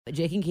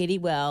Jake and Katie,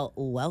 well,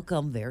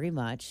 welcome very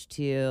much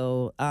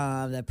to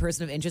the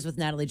Person of Interest with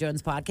Natalie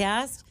Jones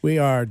podcast. We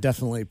are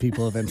definitely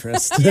people of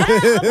interest. Yeah,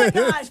 oh my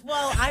gosh.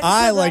 Well,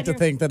 I like to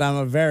think that I'm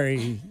a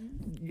very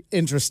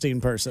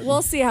interesting person.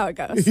 We'll see how it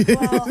goes.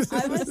 Well,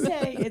 I must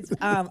say,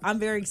 I'm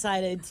very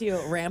excited to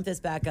ramp this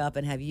back up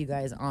and have you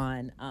guys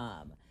on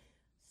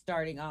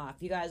starting off.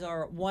 You guys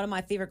are one of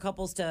my favorite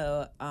couples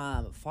to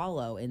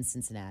follow in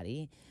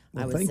Cincinnati.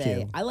 Well, I would thank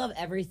say you. I love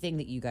everything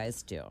that you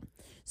guys do.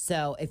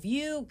 So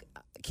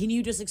can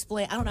you just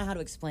explain? I don't know how to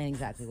explain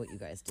exactly what you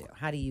guys do.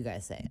 How do you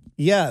guys say it?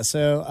 Yeah,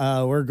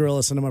 so we're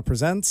Gorilla Cinema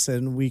Presents,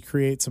 and we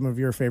create some of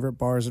your favorite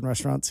bars and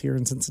restaurants here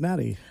in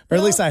Cincinnati. Or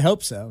at least I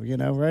hope so,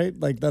 right?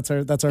 Like that's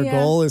our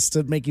goal is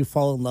to make you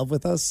fall in love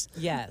with us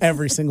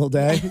every single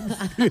day.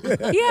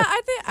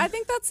 I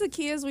think that's the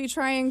key is we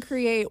try and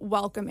create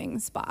welcoming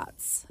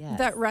spots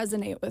that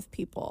resonate with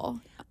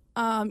people.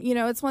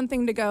 It's one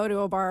thing to go to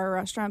a bar or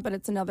restaurant, but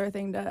it's another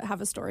thing to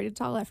have a story to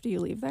tell after you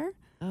leave there.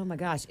 Oh my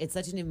gosh, it's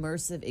such an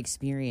immersive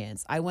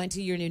experience. I went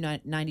to your new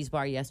 90s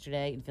bar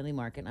yesterday in Finley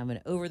Market. I'm an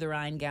over the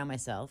Rhine gal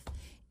myself,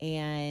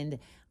 and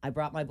I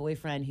brought my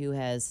boyfriend who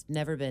has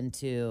never been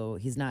to.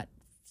 He's not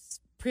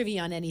privy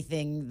on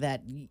anything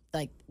that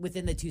like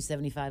within the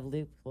 275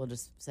 loop. We'll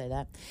just say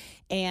that.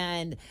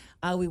 And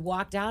we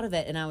walked out of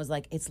it, and I was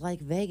like, "It's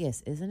like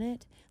Vegas, isn't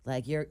it?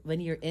 Like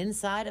when you're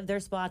inside of their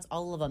spots,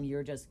 all of them,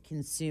 you're just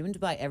consumed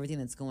by everything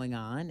that's going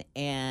on,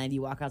 and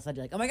you walk outside,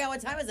 you're like, oh my God,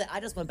 what time is it? I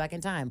just went back in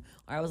time,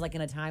 or I was like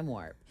in a time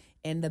warp,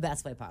 in the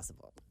best way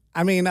possible."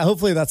 I mean,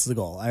 hopefully that's the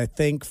goal. I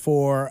think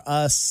for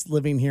us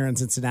living here in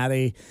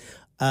Cincinnati,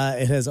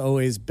 it has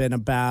always been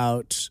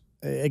about,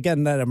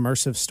 again, that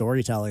immersive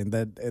storytelling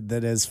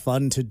that is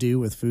fun to do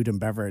with food and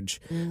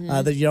beverage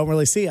that you don't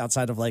really see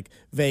outside of like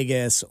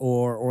Vegas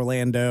or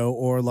Orlando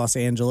or Los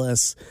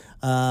Angeles.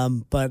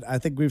 But I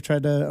think we've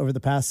tried to, over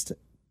the past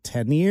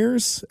 10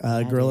 years,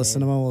 Gorilla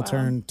Cinema will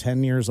turn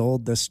 10 years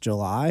old this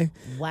July.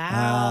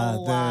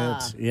 Wow.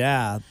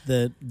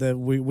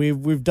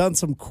 We've done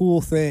some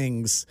cool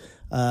things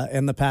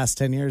in the past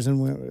 10 years,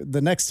 and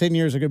the next 10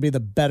 years are going to be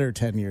the better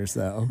 10 years,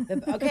 though.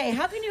 Okay,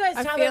 how can you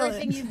guys tell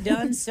everything you've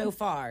done so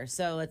far?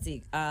 So let's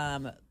see.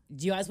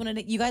 Do you guys want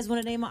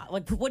to name,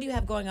 like, what do you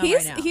have going on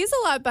right now? He's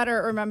a lot better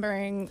at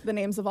remembering the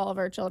names of all of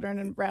our children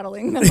and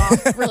rattling them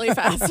off really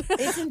fast.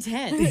 It's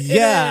intense.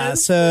 Yeah,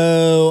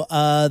 so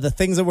the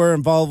things that we're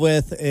involved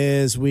with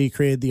is we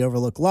created the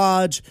Overlook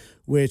Lodge,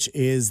 which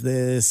is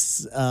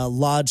this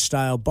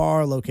lodge-style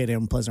bar located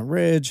in Pleasant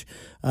Ridge.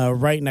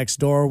 Right next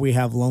door, we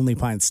have Lonely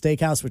Pine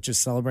Steakhouse, which is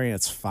celebrating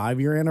its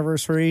 5-year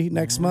anniversary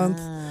next month.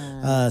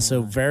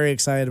 So very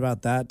excited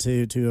about that,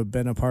 to have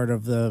been a part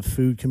of the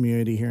food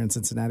community here in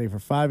Cincinnati for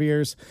 5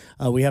 years.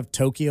 We have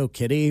Tokyo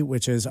Kitty,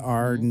 which is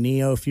our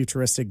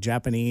neo-futuristic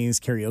Japanese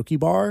karaoke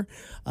bar.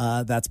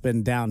 That's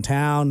been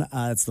downtown.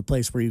 It's the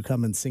place where you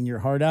come and sing your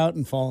heart out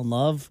and fall in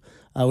love.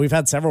 We've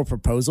had several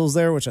proposals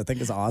there, which I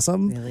think is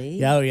awesome. Really?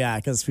 Yeah,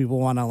 because people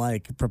want to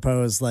like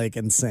propose like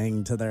and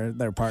sing to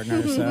their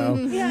partner. So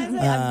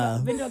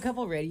I've been to a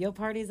couple radio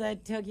parties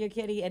at Tokyo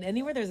Kitty, and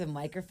anywhere there's a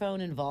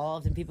microphone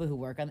involved and people who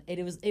work on it,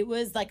 it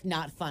was like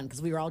not fun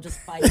because we were all just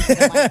fighting for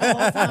the mic the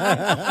whole time.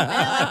 And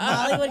like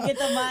Molly would get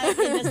the mic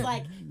and just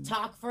like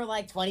talk for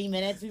like 20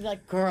 minutes. We'd be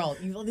like, "Girl,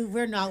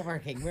 we're not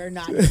working. We're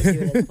not going to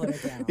do this. Put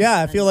it down." Yeah,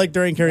 I feel like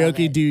during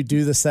karaoke, do you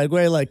do the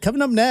segue? Like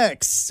coming up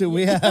next,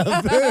 we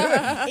have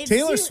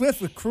Taylor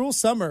Swift with "Cruel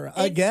Summer"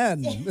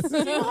 again. It's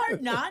too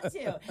hard not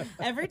to.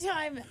 Every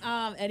time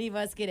any of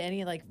us get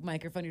any like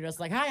microphone, you're just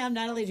like, "Hi, I'm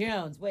Natalie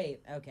Jones."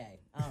 Wait, okay,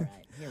 all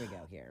right, here we go.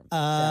 Here,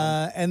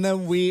 and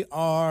then we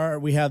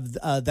have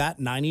that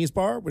 90s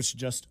bar, which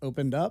just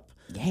opened up.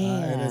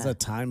 Yeah, it is a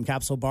time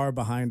capsule bar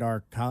behind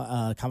our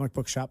comic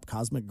book shop,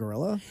 Cosmic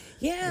Gorilla.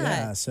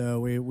 Yeah.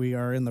 So we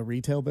are in the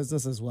retail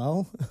business as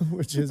well,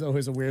 which is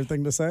always a weird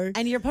thing to say.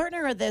 And your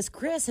partner at this,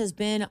 Chris, has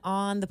been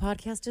on the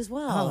podcast as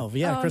well. Oh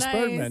yeah, Chris nice.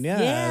 Bergman.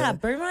 Yeah,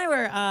 Bergman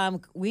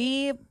and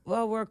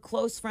I were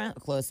close friends.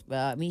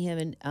 Me,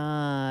 him,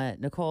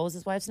 and Nicole was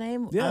his wife's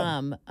name.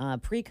 Yeah.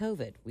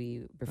 Pre-COVID,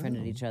 we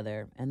befriended each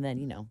other, and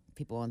then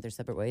people went their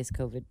separate ways.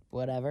 COVID,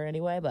 whatever.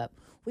 Anyway, but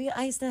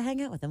I used to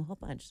hang out with him a whole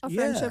bunch. A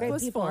friendship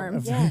was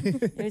formed. Yeah,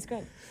 it was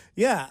great.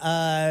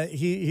 Yeah,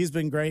 he's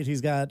been great.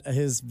 He's got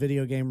his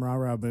video game Rah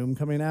Rah Boom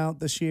coming out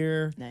this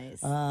year.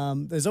 Nice.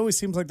 There's always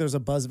seems like there's a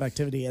buzz of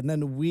activity, and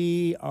then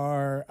we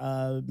are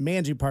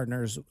managing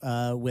partners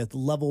with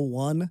Level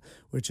 1,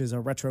 which is a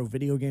retro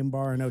video game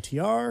bar in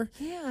OTR.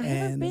 Yeah, I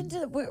haven't been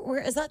to.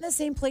 Where is that in the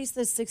same place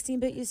that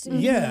 16-bit used to be?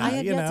 Yeah, I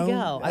have yet to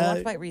go. I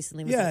walked by it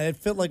recently. It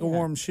fit like a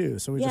warm shoe,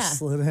 so we just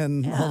slid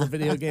in all the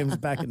video games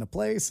back into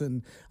place,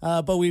 and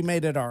but we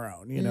made it our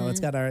own. It's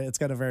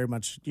got a very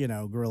much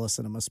Gorilla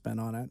Cinema spin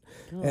on it.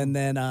 Cool. And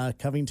then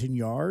Covington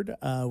Yard,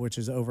 which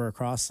is over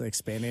across,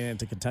 expanding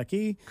into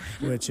Kentucky,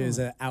 which is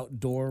an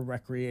outdoor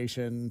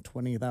recreation,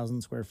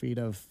 20,000 square feet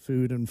of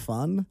food and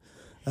fun.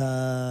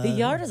 The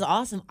yard is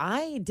awesome.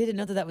 I didn't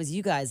know that was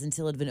you guys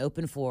until it had been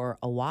open for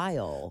a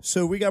while.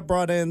 So we got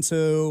brought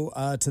into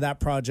to that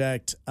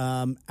project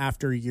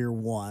after year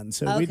one.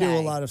 So we do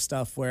a lot of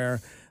stuff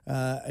where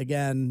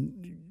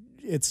again,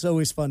 it's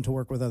always fun to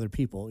work with other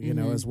people, you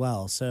know, as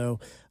well. So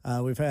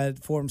we've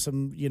formed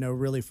some, you know,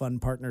 really fun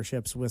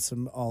partnerships with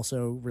some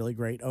also really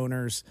great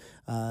owners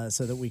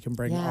so that we can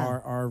bring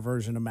our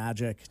version of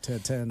magic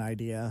to an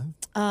idea.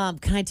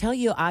 Can I tell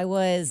you, I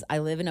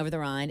live in Over the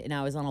Rhine, and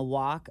I was on a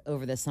walk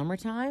over the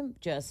summertime,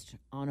 just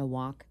on a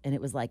walk, and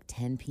it was like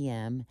 10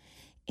 p.m.,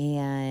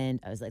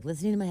 and I was like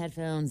listening to my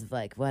headphones,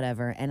 like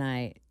whatever.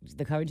 And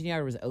the Covington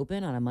Yard was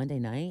open on a Monday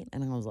night,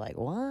 and I was like,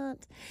 what?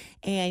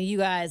 And you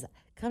guys,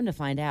 come to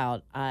find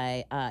out,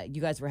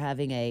 you guys were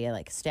having a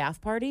like staff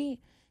party,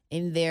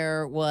 and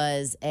there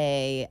was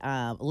a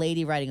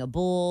lady riding a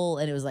bull,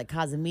 and it was like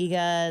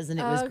Casamigos, and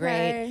it was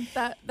great.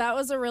 That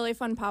was a really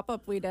fun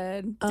pop-up we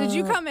did. Did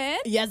you come in?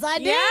 Yes, I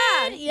did.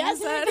 Yeah, yes,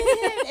 I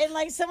did. And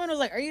like someone was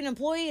like, "Are you an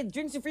employee?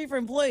 Drinks are free for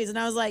employees." And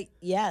I was like,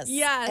 "Yes."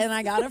 Yes. And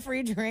I got a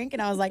free drink,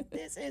 and I was like,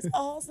 "This is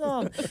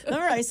awesome."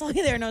 Remember, I saw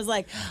you there, and I was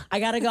like, "I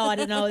gotta go." I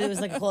didn't know it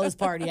was like a closed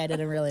party. I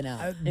didn't really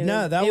know.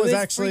 That was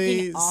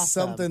actually freaking awesome.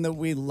 something that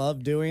we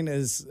love doing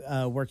is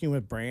working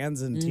with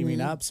brands and teaming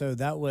up. So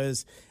that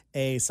was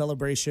a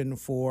celebration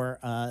for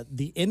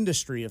the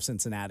industry of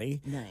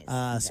Cincinnati.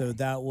 Nice. So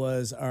that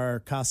was our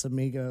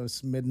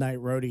Casamigos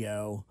Midnight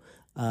Rodeo,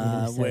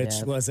 which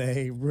was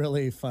a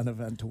really fun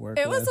event to work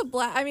with. It was a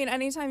blast. I mean,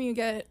 anytime you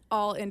get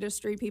all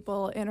industry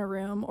people in a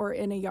room or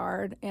in a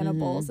yard and a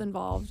bull's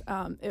involved,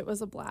 it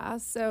was a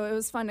blast. So it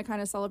was fun to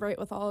kind of celebrate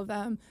with all of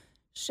them,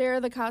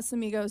 share the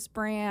Casamigos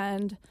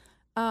brand,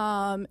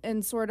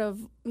 and sort of,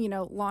 you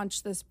know,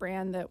 launch this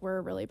brand that we're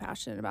really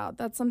passionate about.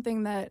 That's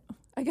something that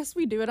I guess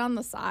we do it on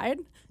the side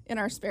in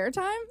our spare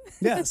time.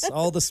 Yes,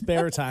 all the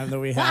spare time that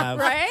we have.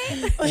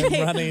 Right?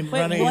 Running.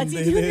 What do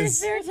you do in your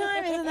spare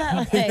time? Isn't that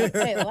like,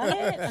 wait, what?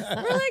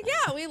 We're like,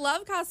 yeah, we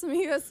love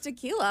Casamigos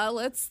tequila.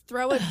 Let's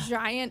throw a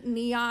giant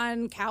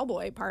neon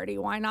cowboy party.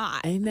 Why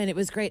not? Amen. It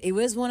was great. It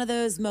was one of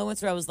those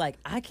moments where I was like,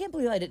 I can't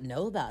believe I didn't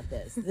know about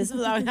this.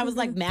 I was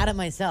like mad at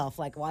myself.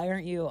 Like, why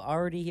aren't you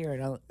already here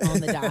and on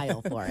the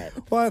dial for it?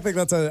 Well, I think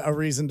that's a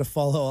reason to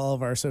follow all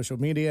of our social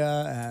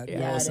media at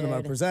Gorilla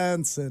Cinema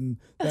Presents and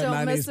that Don't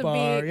 90s miss a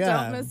bar. beat.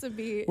 Yeah. Don't miss a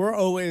beat. We're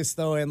always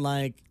throwing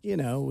like, you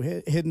know,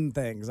 hidden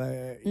things.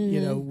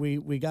 You know,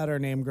 we got our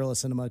name Gorilla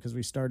Cinema because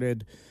we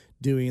started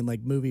doing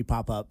like movie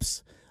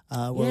pop-ups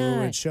where we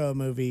would show a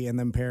movie and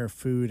then pair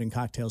food and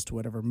cocktails to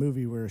whatever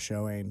movie we were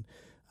showing.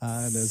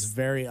 And it was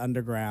very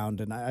underground,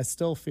 and I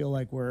still feel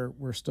like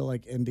we're still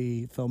like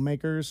indie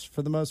filmmakers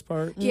for the most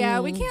part. Yeah,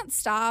 we can't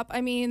stop.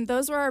 I mean,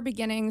 those were our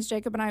beginnings.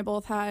 Jacob and I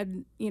both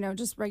had, you know,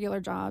 just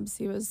regular jobs.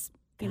 He was,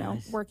 you know,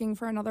 working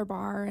for another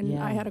bar, and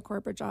I had a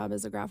corporate job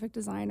as a graphic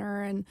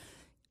designer, and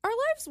our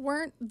lives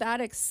weren't that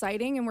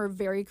exciting, and we're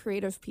very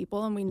creative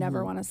people, and we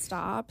never want to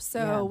stop.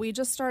 So we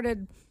just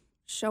started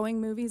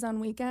showing movies on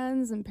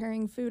weekends and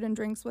pairing food and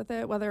drinks with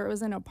it, whether it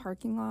was in a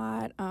parking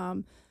lot.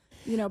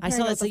 You know, I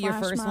saw that. So your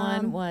your first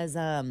one was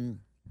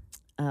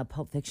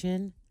Pulp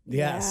Fiction.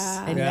 Yes.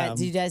 Yeah. And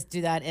did you guys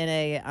do that in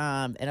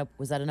a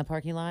was that in a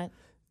parking lot?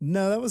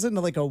 No, that was in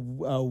like a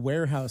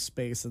warehouse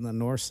space in the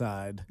north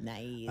side.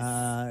 Nice.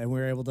 And we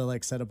were able to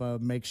like set up a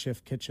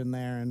makeshift kitchen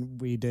there,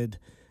 and we did.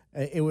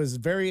 It was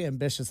very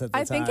ambitious at the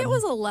time. I think it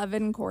was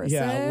 11 courses.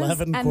 Yeah,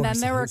 11 and courses. then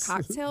there were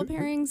cocktail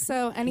pairings.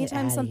 So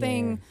anytime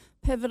something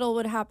pivotal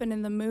would happen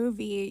in the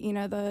movie, you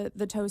know,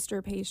 the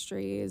toaster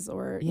pastries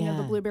or, you know,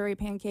 the blueberry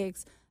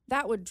pancakes,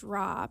 that would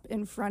drop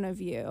in front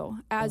of you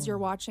as you're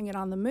watching it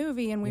on the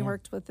movie. And we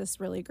worked with this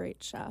really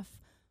great chef,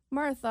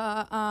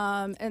 Martha.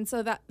 And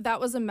so that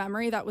was a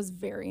memory that was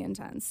very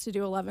intense to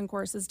do 11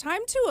 courses.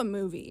 Time to a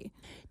movie.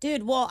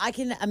 Dude, well, I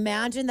can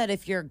imagine that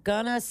if you're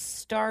gonna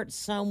start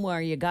somewhere,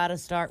 you gotta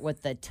start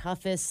with the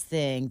toughest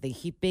thing,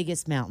 the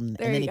biggest mountain.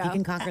 There and then you if go. you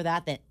can conquer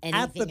that, then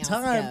anything at the else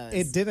time goes.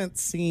 it didn't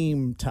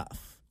seem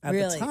tough. At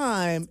Really? the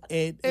time,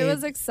 it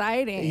was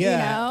exciting.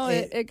 Yeah,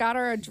 you know, it got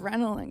our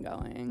adrenaline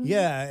going.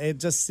 Yeah, it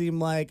just seemed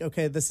like,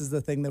 okay, this is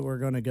the thing that we're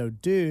going to go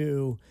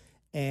do.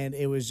 And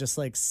it was just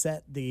like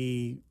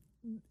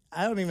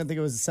I don't even think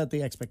it was set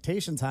the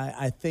expectations high.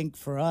 I think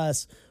for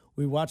us,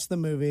 we watched the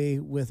movie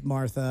with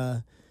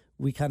Martha.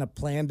 We kind of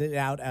planned it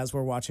out as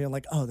we're watching it,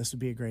 like, oh, this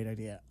would be a great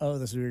idea. Oh,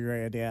 this would be a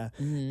great idea.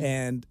 Mm-hmm.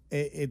 And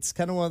it's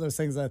kind of one of those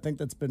things that I think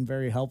that's been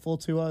very helpful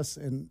to us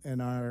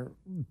in our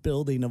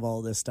building of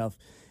all this stuff.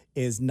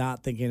 Is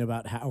not thinking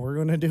about how we're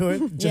going to do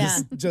it.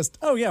 Just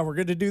oh yeah, we're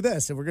going to do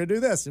this, and we're going to do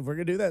this, and we're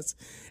going to do this,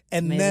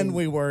 and then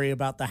we worry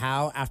about the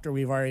how after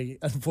we've already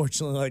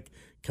unfortunately like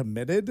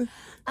committed to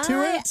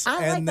it.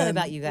 I like that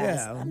about you guys.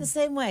 Yeah. I'm the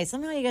same way.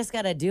 Somehow you guys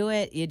got to do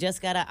it. You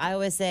just got to. I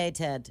always say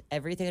to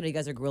everything. I know you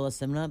guys are Gorilla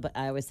Cinema, but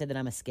I always say that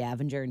I'm a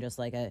scavenger and just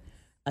like a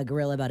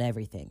gorilla about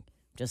everything.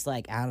 Just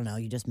like, I don't know,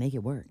 you just make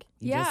it work.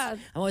 I'm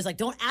always like,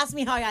 don't ask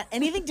me how I got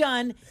anything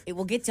done. It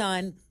will get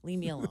done. Leave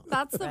me alone.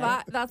 That's the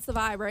vibe. That's the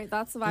vibe, right?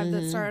 That's the vibe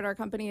that started our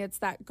company. It's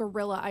that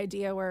guerrilla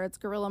idea where it's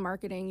guerrilla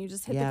marketing. You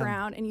just hit the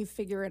ground and you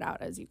figure it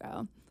out as you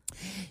go.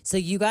 So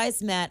you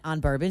guys met on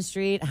Bourbon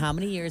Street how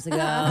many years ago?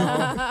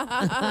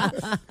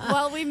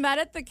 Well, we met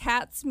at the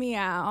Cat's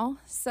Meow.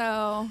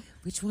 So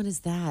Which one is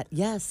that?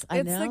 Yes,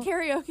 I know. it's the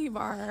karaoke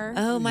bar.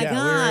 Oh my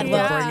God! We're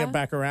able to bring it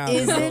back around. in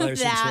the Isn't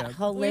relationship. that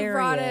hilarious? We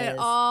brought it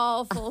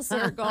all full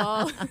circle.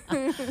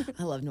 I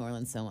love New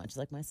Orleans so much.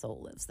 Like my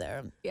soul lives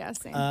there. Yeah,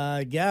 same.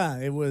 Yeah,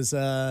 it was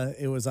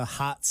a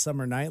hot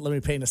summer night. Let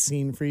me paint a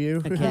scene for you.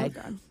 Okay. Oh,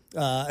 God.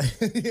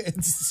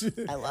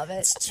 I love it.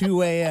 It's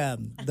 2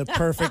 a.m., the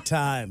perfect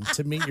time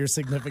to meet your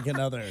significant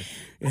other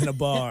in a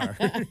bar.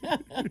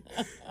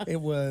 It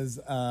was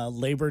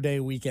Labor Day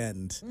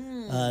weekend,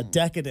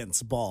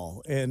 decadence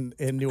ball in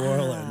New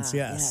Orleans.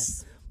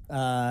 Yes.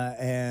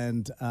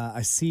 And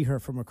I see her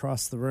from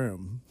across the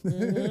room.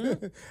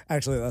 Mm-hmm.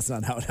 Actually, that's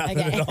not how it happened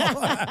at all.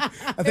 I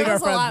think It our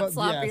was a lot friends,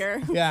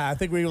 sloppier. yeah, I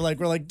think we're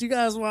like, do you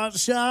guys want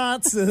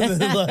shots? And then,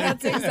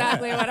 That's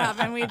exactly what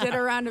happened. We did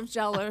a round of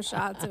Jell-O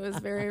shots. It was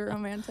very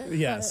romantic.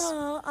 yes.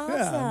 Oh, awesome.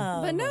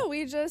 Yeah. But no,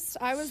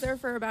 I was there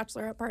for a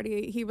bachelorette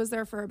party. He was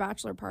there for a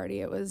bachelor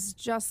party. It was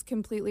just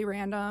completely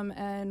random.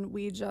 And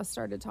we just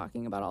started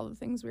talking about all the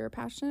things we were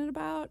passionate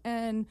about.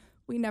 And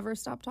we never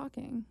stopped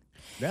talking.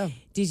 Yeah.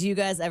 Did you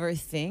guys ever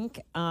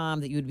think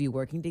that you would be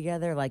working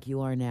together like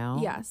you are now?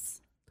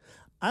 Yes.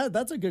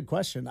 That's a good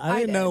question.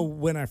 I didn't did. know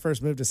when I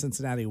first moved to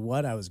Cincinnati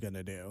what I was going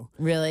to do.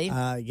 Really?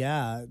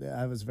 Yeah,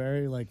 I was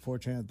very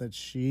fortunate that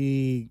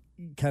she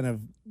kind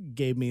of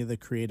gave me the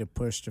creative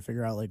push to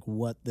figure out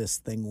what this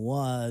thing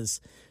was.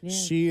 Yeah.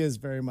 She is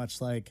very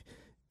much like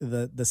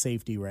the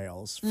safety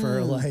rails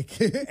for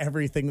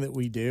everything that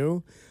we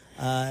do.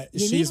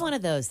 You need one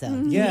of those, though.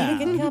 Yeah. You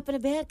need a good cop and a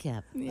bad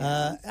cop.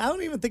 I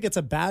don't even think it's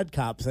a bad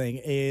cop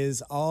thing.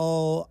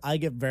 I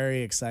get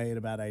very excited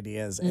about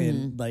ideas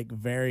and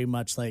very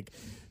much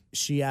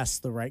she asks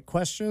the right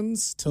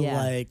questions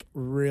to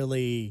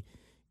really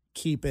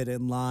keep it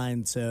in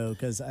line. So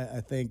because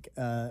I think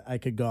I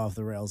could go off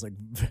the rails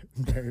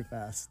very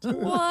fast.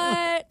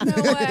 What?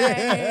 No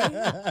way.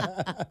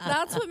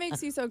 That's what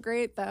makes you so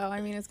great, though.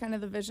 I mean, it's kind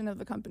of the vision of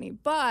the company.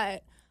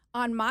 But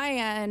on my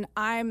end,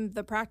 I'm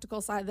the practical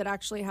side that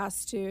actually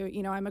has to,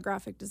 I'm a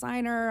graphic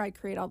designer. I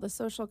create all the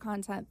social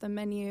content, the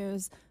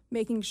menus,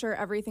 making sure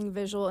everything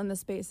visual in the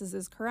spaces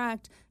is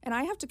correct. And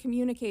I have to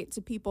communicate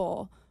to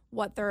people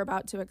what they're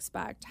about to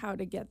expect, how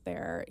to get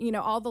there,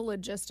 all the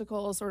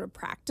logistical sort of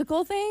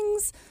practical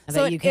things.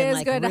 So it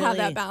is good to have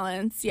that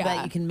balance. Yeah. I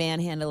bet you can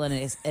manhandle an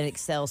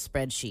Excel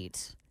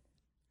spreadsheet.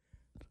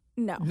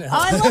 No. Oh,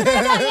 I love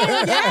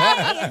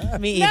that. Yay!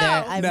 Me either.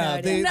 I have no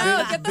idea.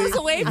 Get those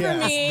away from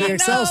me. The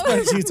Excel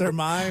spreadsheets are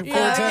my forte.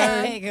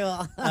 Okay,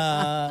 cool.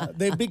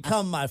 They've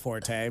become my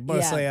forte,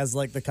 mostly as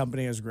the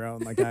company has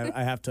grown.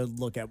 I have to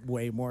look at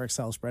way more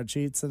Excel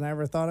spreadsheets than I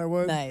ever thought I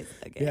would. Nice.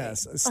 Okay.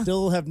 Yes.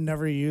 Still have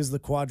never used the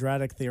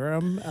quadratic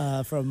theorem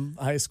from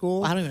high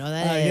school. I don't even know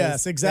what that is.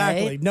 Yes,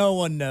 exactly. Right? No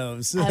one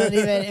knows. I don't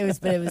even.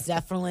 It was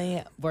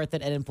definitely worth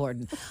it and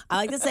important. I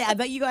like to say, I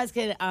bet you guys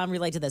could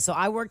relate to this. So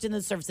I worked in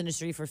the service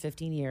industry for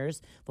 15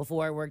 years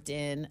before I worked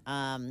in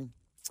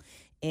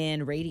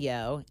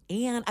radio,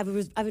 and I've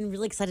been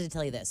really excited to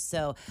tell you this.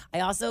 So I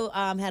also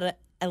had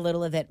a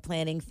little event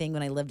planning thing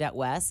when I lived out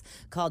west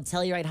called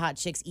Telluride Hot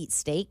Chicks Eat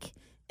Steak.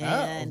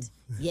 And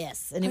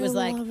yes, and it was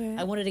I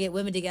wanted to get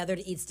women together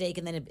to eat steak,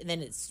 and then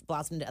it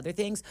blossomed into other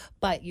things.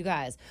 But you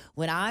guys,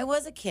 when I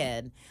was a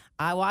kid,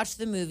 I watched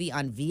the movie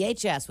on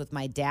VHS with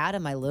my dad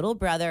and my little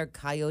brother,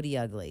 Coyote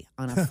Ugly,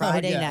 on a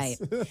Friday night,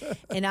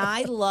 and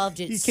I loved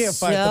it. You can't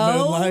fight the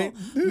moonlight.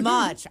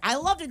 Much. I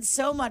loved it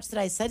so much that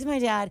I said to my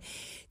dad,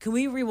 "Can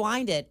we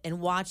rewind it and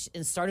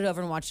start it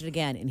over and watch it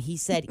again?" And he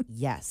said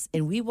yes.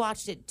 And we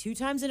watched it 2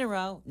 times in a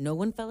row. No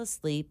one fell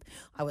asleep.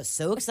 I was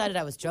so excited.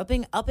 I was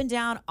jumping up and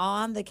down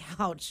on the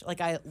couch.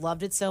 I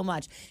loved it so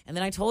much. And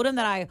then I told him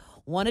that I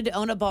wanted to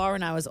own a bar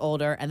when I was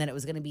older, and then it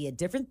was going to be a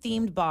different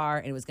themed bar,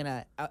 and it was going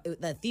to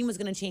the theme was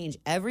going to change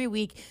every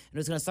week. And it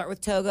was going to start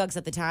with toga, because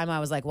at the time I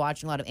was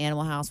watching a lot of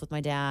Animal House with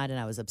my dad, and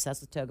I was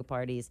obsessed with toga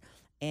parties,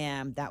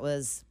 and that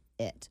was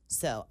it.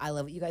 So I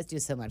love what you guys do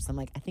so much. So I'm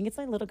I think it's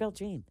my little girl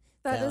dream.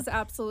 That is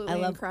absolutely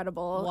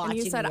incredible. And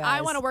you said, you I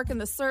want to work in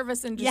the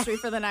service industry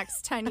for the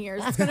next 10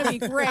 years. It's going to be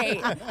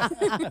great.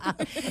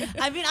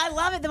 I mean, I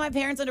love it that my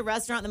parents owned a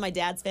restaurant, and then my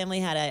dad's family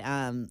had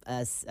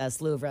a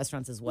slew of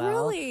restaurants as well.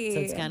 Really?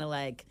 So it's kind of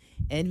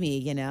in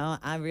me,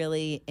 I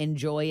really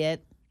enjoy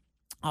it.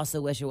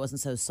 Also wish it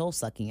wasn't so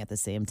soul-sucking at the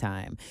same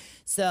time.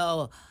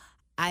 So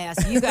I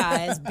ask you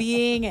guys,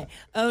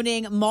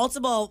 owning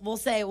multiple, we'll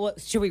say,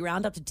 should we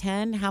round up to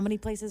 10? How many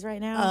places right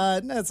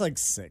now? No,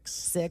 it's 6.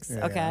 6,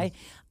 Yeah, okay.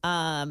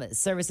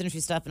 Service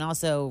industry stuff, and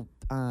also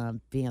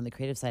being on the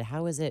creative side.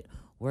 How is it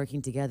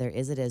working together?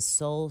 Is it as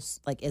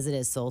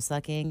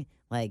soul-sucking?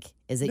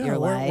 Is it your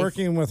life?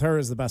 Working with her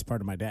is the best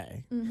part of my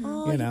day. Mm-hmm.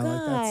 Oh,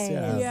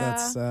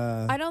 that's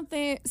I don't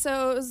think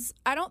so.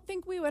 I don't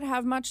think we would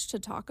have much to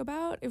talk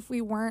about if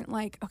we weren't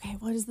okay,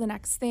 what is the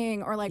next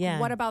thing? Or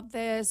what about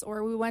this?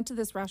 Or we went to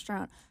this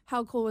restaurant.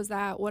 How cool was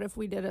that? What if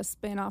we did a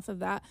spin off of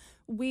that?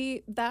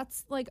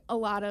 That's a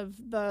lot of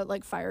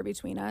the fire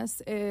between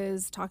us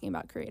is talking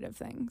about creative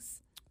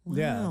things.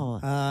 Wow.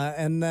 Yeah.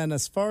 And then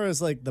as far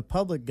as like the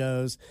public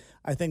goes,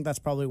 I think that's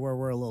probably where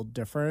we're a little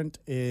different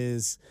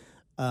is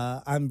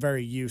I'm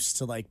very used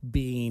to like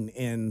being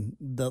in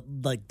the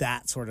like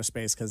that sort of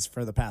space because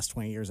for the past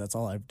 20 years that's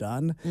all I've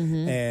done.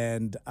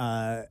 And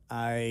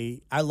I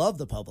love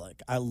the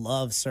public. I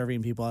love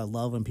serving people. I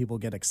love when people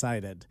get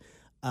excited.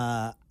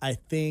 I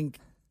think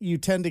you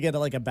tend to get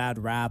like a bad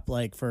rap,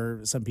 like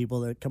for some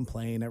people that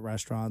complain at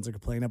restaurants or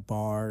complain at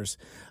bars.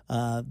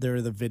 There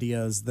are the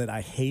videos that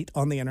I hate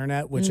on the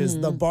internet, which is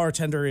the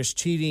bartender is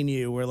cheating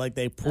you, where like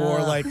they pour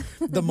like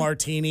the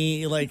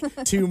martini, like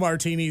 2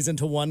 martinis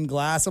into one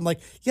glass. I'm like,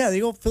 yeah, they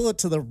don't fill it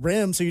to the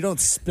rim so you don't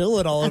spill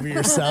it all over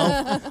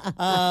yourself.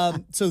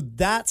 So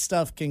that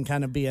stuff can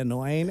kind of be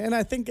annoying. And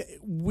I think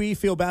we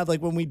feel bad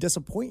like when we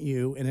disappoint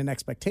you in an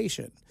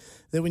expectation.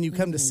 That when you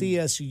come to see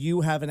us,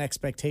 you have an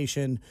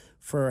expectation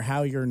for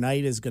how your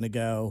night is going to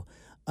go.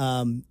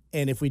 And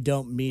if we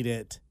don't meet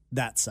it,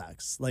 that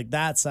sucks. Like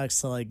that sucks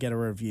to like get a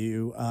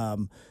review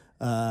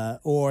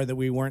or that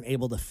we weren't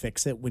able to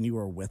fix it when you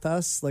were with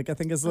us. Like I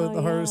think is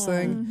the hardest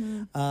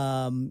thing.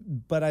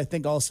 But I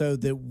think also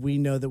that we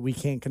know that we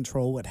can't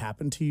control what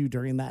happened to you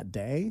during that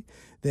day.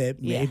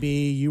 That maybe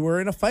you were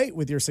in a fight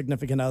with your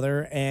significant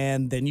other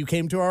and then you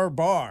came to our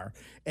bar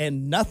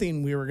and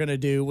nothing we were going to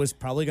do was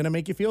probably going to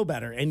make you feel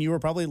better. And you were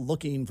probably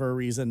looking for a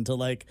reason to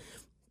like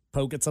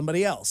poke at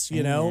somebody else,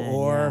 you know,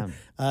 or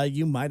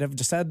you might have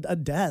just had a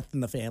death in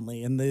the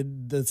family and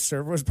the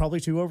server was probably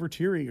too over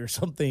teary or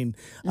something.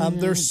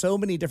 There's so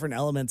many different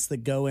elements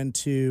that go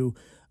into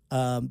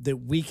that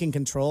we can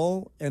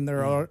control. And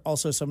there are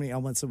also so many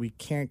elements that we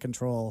can't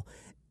control.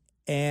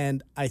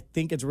 And I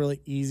think it's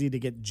really easy to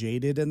get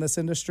jaded in this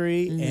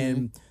industry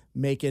and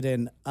make it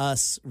an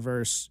us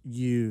versus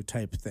you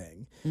type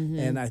thing.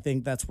 And I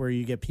think that's where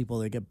you get people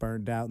that get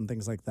burned out and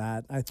things like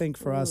that. I think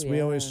for us,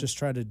 we always just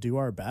try to do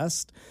our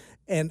best.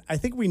 And I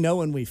think we know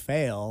when we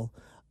fail.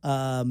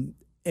 And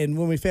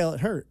when we fail,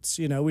 it hurts.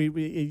 You know, we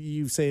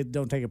you say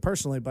don't take it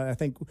personally, but I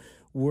think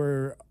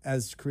we're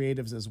as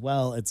creatives as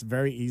well. It's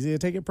very easy to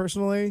take it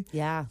personally.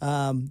 Yeah.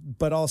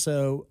 But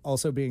also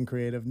being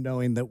creative,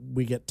 knowing that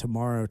we get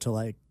tomorrow to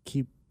like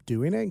keep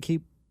doing it and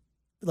keep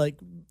like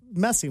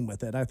messing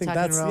with it. I think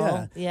that's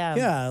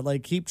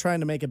like keep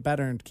trying to make it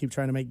better and keep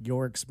trying to make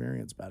your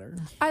experience better.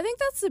 I think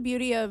that's the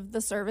beauty of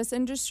the service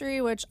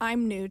industry, which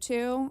I'm new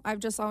to. I've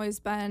just always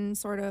been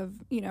sort of,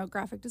 you know,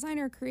 graphic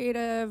designer,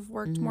 creative,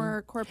 worked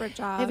more corporate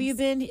jobs. Have you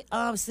been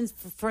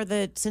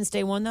since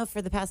day one though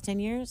for the past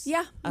 10 years?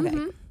 Yeah.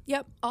 Okay.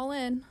 Yep. All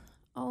in.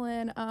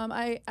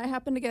 I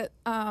happened to get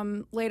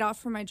laid off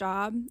from my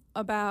job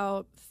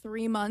about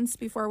 3 months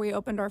before we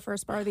opened our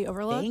first bar, The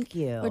Overlook. Thank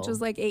you. Which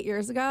was like 8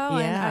 years ago.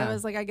 And I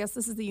was like, I guess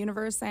this is the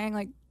universe saying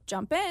like,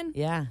 jump in.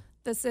 Yeah.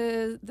 This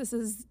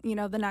is, you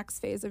know, the next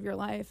phase of your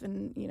life.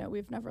 And, you know,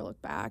 we've never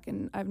looked back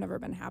and I've never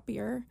been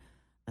happier.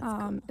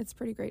 Cool. It's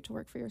pretty great to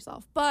work for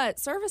yourself. But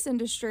service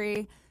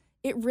industry,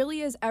 it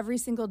really is every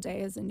single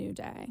day is a new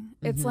day.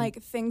 It's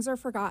like things are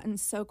forgotten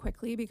so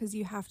quickly because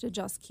you have to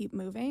just keep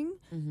moving.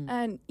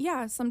 And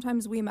yeah,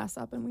 sometimes we mess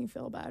up and we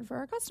feel bad for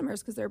our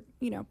customers because they're,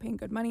 you know, paying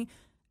good money.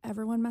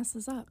 Everyone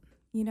messes up.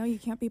 You know, you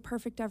can't be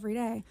perfect every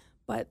day,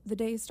 but the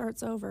day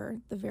starts over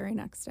the very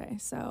next day.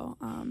 So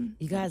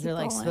you guys are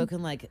like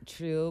spoken like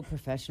true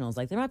professionals.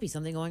 Like there might be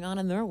something going on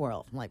in their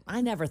world. I'm like,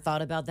 I never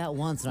thought about that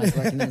once when I was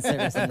working in the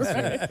service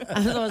industry. I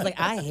was always like,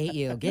 I hate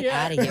you. Get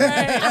out of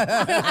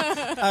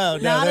here. Oh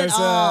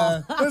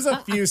no, there's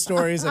a few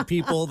stories of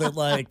people that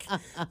like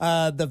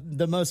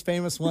the most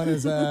famous one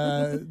is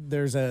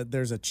there's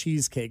a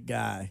cheesecake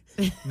guy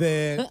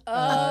that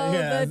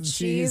the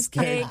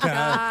cheesecake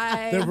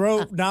guy that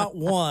wrote not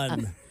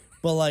one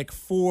but like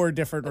 4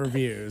 different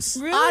reviews.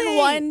 Really? On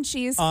one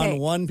cheesecake. On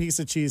one piece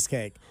of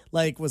cheesecake.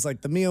 Like, was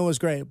like, the meal was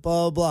great,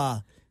 blah,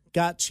 blah.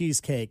 Got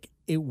cheesecake.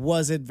 It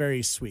wasn't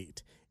very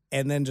sweet.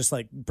 And then just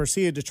like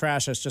proceeded to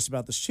trash us just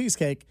about this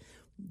cheesecake,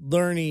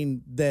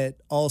 learning that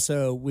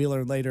also we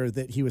learned later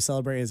that he was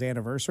celebrating his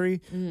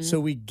anniversary. So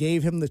we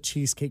gave him the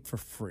cheesecake for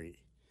free.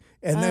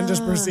 And then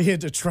just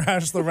proceeded to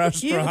trash the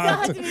restaurant. You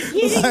got to be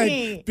kidding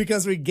me.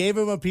 Because we gave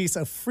him a piece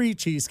of free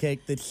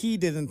cheesecake that he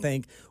didn't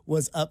think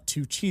was up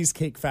to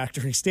Cheesecake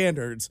Factory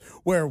standards,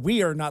 where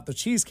we are not the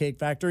Cheesecake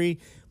Factory.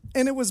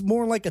 And it was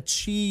more like a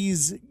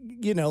cheese,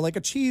 you know, like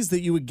a cheese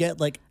that you would get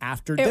like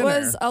after dinner. It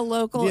was a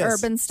local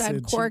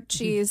Urbanstead cork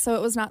cheese, so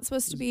it was not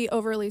supposed to be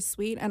overly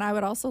sweet. And I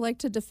would also like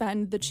to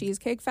defend the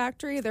Cheesecake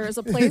Factory. There is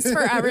a place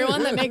for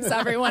everyone that makes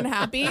everyone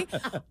happy.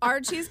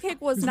 Our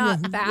cheesecake was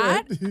not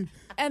that.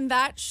 And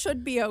that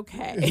should be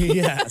okay.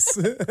 Yes.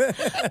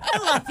 I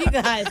love you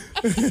guys.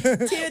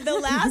 Dude, the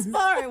last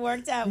bar I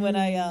worked at when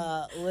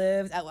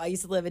I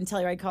used to live in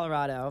Telluride,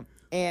 Colorado.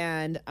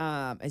 And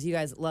as you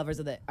guys lovers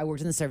of I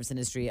worked in the service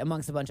industry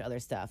amongst a bunch of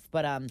other stuff.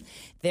 But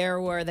there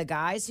were the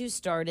guys who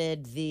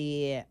started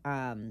the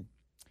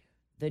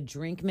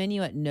drink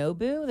menu at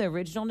Nobu, the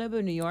original Nobu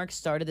in New York,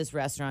 started this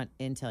restaurant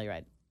in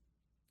Telluride.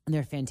 And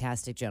they're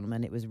fantastic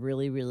gentlemen. It was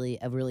really, really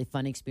a really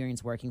fun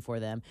experience working for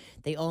them.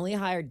 They only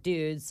hired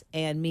dudes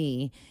and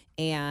me,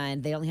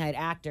 and they only had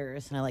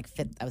actors, and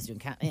I was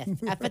doing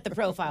I fit the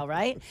profile,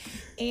 right?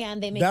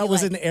 And they make that you,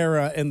 was like, an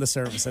era in the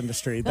service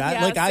industry. That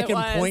Yes, like I it can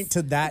was. point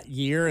to that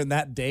year and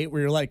that date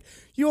where you're like,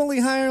 you only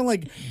hire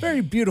like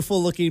very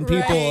beautiful looking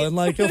people, Right. and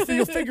like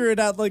you'll figure it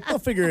out. Like they'll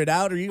figure it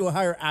out, or you will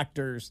hire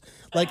actors.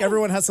 Like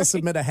everyone has to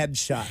submit a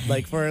headshot.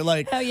 Like for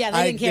like, oh yeah,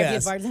 they didn't care if you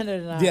had bartender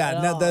or not. Yeah,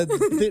 at no, all.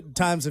 the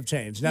times have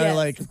changed. Now you're Yes.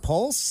 like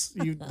Pulse.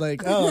 You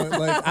like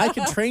like I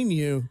can train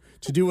you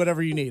to do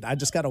whatever you need. I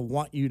just got to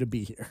want you to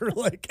be here.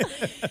 Like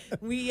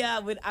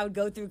I would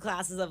go through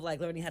classes of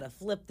like learning how to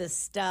flip this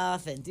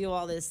stuff and do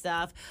all this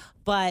stuff.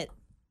 But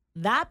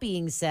that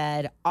being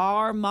said,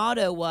 our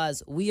motto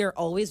was, we are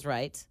always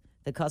right.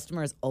 The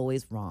customer is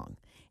always wrong.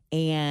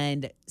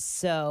 And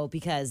so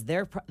because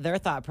their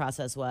thought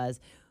process was,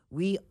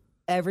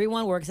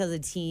 everyone works as a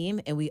team,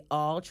 and we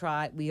all do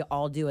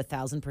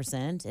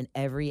 1,000% in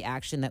every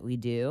action that we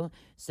do.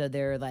 So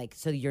they're like,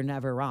 so you're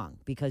never wrong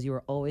because you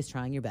are always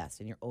trying your best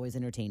and you're always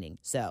entertaining.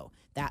 So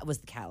that was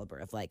the caliber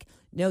of like,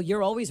 no,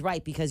 you're always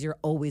right because you're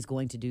always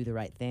going to do the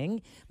right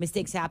thing.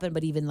 Mistakes happen,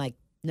 but even like,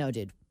 no,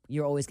 dude,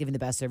 you're always giving the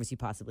best service you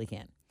possibly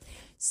can.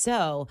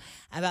 So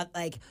about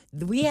like,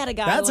 we had a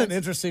guy. that's once, an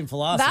interesting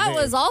philosophy. That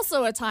was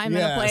also a time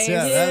and a place.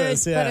 Yeah, that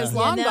is, That is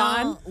long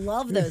gone.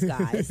 Love those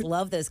guys.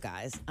 Love those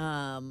guys.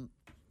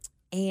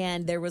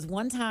 And there was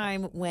one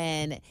time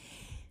when,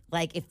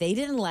 like, if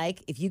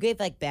you gave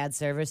like bad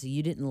service or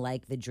you didn't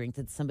like the drink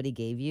that somebody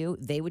gave you,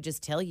 they would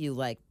just tell you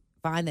like,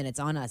 fine, then it's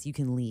on us. You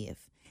can leave.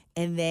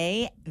 And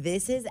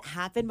this has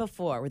happened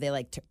before where they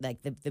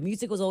the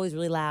music was always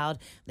really loud.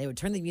 They would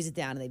turn the music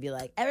down and they'd be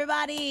like,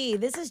 everybody,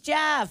 this is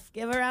Jeff.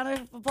 Give a round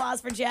of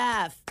applause for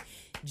Jeff.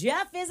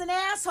 Jeff is an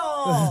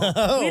asshole.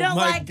 We don't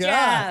my like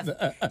God.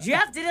 Jeff.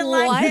 Jeff didn't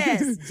like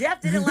this.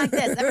 Jeff didn't like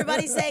this.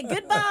 Everybody say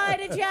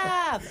goodbye to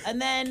Jeff. And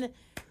then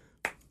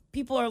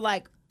people are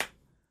like,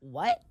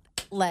 what?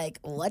 Like,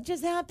 what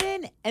just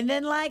happened? And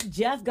then, like,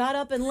 Jeff got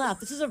up and left.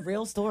 This is a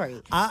real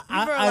story.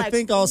 I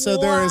think also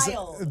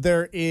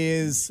there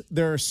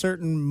are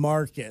certain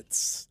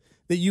markets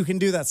that you can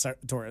do that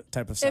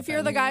type of stuff. If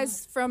you're the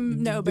guys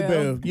from Nobu.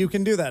 Boo, you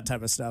can do that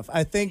type of stuff.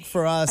 I think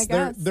for us,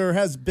 there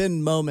has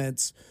been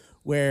moments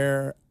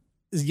where,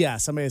 yeah,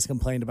 somebody has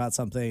complained about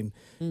something,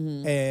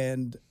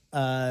 and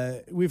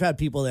we've had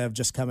people that have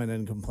just come in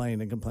and complain,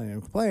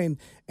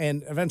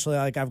 and eventually,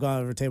 like, I've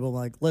gone over the table and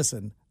like,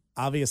 listen,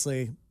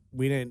 obviously,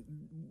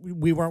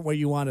 we weren't what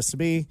you want us to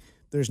be.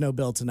 There's no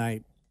bill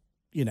tonight,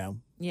 you know.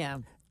 Yeah.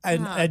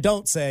 I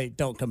don't say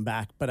don't come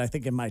back, but I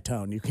think in my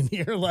tone you can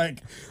hear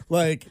like,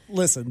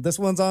 listen, this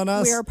one's on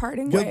us. We are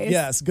parting ways.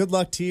 Yes, good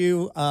luck to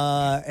you.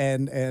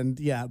 And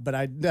yeah, but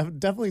I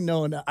definitely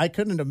know, and I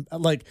couldn't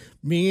like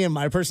me and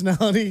my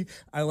personality.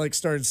 I like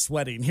started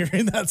sweating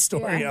hearing that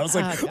story. Yeah. I was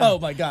like, oh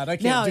my God, I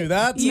can't do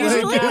that.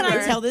 Usually Like, when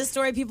I tell this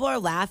story, people are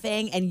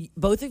laughing, and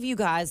both of you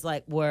guys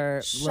like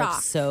looked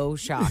so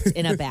shocked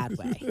in a bad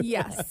way.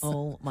 Yes. Like,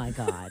 oh my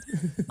God.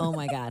 Oh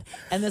my God.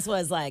 And this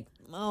was like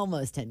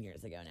almost 10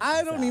 years ago now.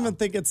 I don't even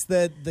think it's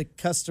that the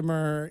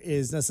customer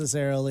is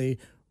necessarily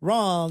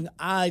wrong.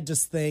 I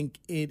just think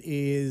it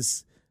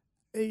is,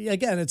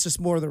 again, it's just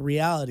more the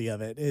reality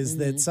of it is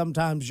that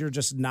sometimes you're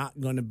just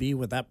not going to be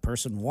what that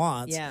person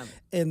wants. Yeah.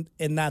 And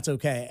that's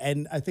okay.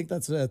 And I think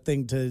that's a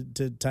thing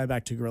to tie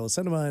back to Guerrilla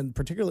Cinema, and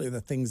particularly the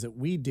things that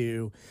we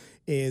do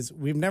is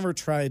we've never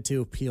tried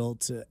to appeal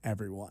to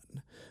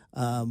everyone.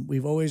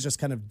 We've always just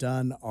kind of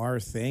done our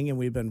thing, and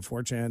we've been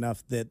fortunate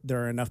enough that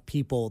there are enough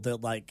people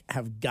that like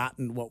have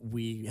gotten what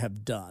we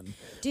have done.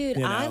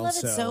 Dude, I love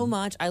it so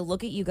much. I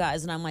look at you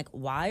guys and I'm like,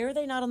 why are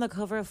they not on the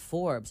cover of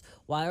Forbes?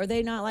 Why are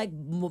they not like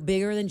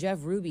bigger than Jeff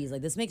Ruby's?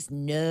 Like, this makes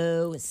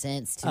no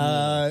sense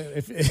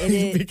to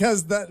me.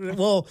 Because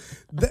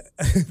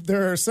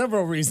there are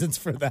several reasons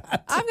for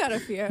that. I've got a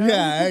few.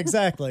 Yeah,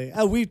 exactly.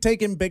 We've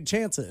taken big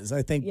chances.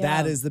 I think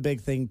that is the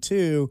big thing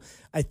too.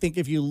 I think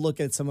if you look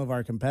at some of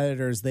our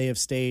competitors, they have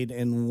stayed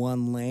in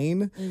one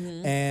lane,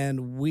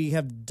 and we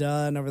have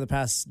done over the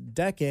past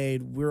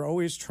decade. We're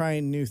always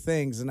trying new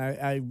things, and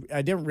I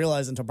didn't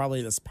realize until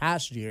probably this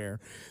past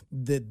year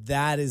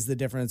that is the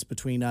difference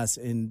between us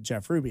and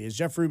Jeff Ruby. Is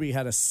Jeff Ruby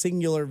had a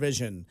singular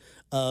vision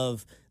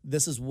of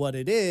this is what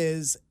it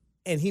is,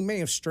 and he may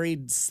have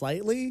strayed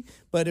slightly,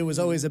 but it was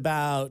always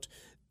about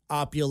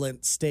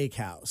opulent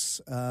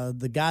steakhouse.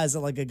 The guys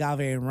at like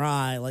Agave and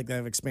Rye, like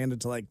they've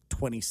expanded to like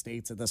 20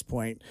 states at this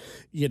point.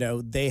 You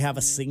know, they have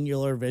a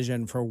singular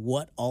vision for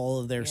what all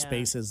of their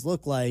spaces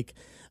look like.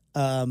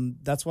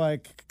 That's why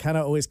I kind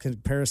of always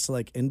compare us to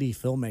like indie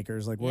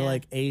filmmakers. Like we're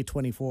like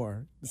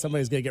A24.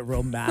 Somebody's gonna get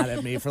real mad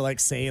at me for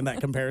like saying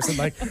that comparison.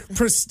 Like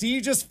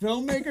prestigious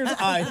filmmakers?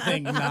 I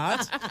think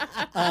not.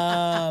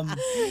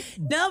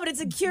 No, but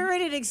it's a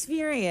curated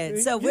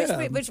experience. So which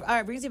all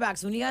right, brings me back.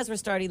 So when you guys were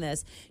starting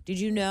this, did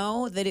you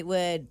know that it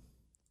would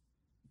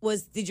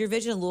did your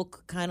vision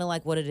look kind of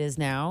like what it is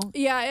now?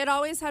 Yeah, it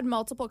always had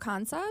multiple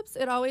concepts.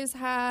 It always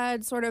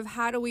had sort of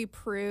how do we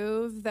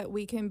prove that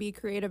we can be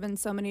creative in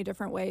so many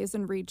different ways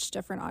and reach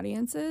different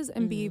audiences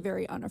and be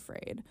very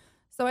unafraid.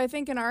 So I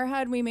think in our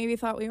head, we maybe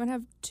thought we would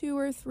have 2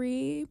 or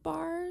 3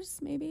 bars,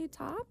 maybe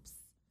tops.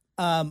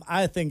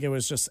 I think it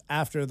was just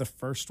after the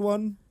first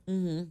one.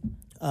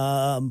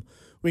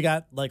 We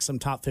got like some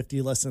top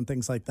 50 lists and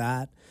things like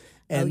that.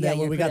 And then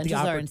when we got the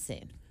are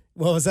insane.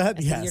 What was that?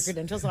 Yes. Your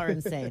credentials are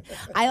insane.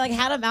 I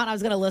had them out and I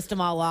was going to list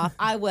them all off.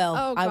 I will.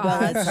 I will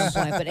at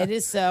some point. But it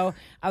is so,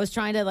 I was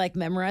trying to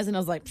memorize and I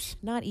was like,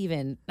 not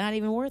even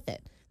worth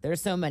it. There's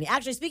so many.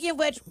 Actually, speaking of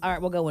which, all right,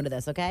 we'll go into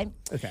this, okay?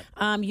 Okay.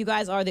 You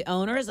guys are the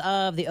owners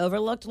of the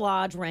Overlooked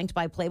Lodge, ranked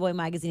by Playboy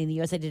Magazine in the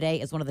USA Today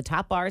as one of the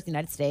top bars in the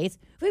United States.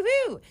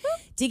 Woo-woo!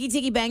 Tiki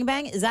Tiki Bang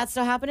Bang, is that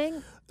still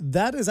happening?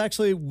 That is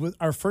actually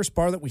our first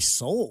bar that we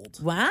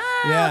sold. Wow.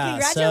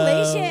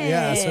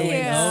 Congratulations. So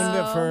we owned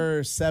it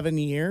for 7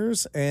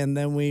 years, and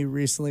then we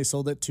recently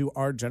sold it to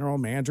our general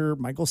manager,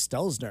 Michael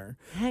Stelzner.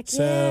 Heck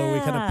so we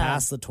kind of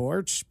passed the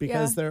torch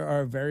because there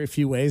are very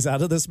few ways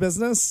out of this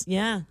business.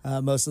 Yeah.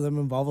 Most of them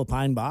involve a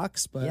pine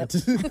box, but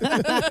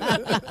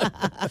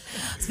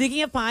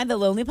Speaking of pine, the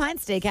Lonely Pine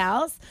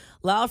Steakhouse,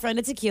 La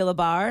Ofrenda Tequila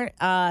Bar,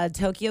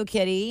 Tokyo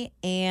Kitty,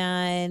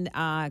 and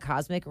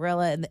Cosmic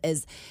Gorilla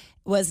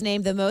was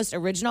named the most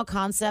original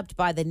concept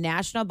by the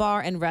National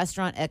Bar and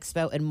Restaurant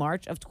Expo in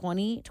March of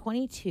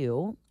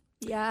 2022.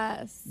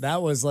 Yes.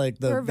 That was the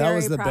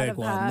big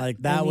one.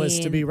 That was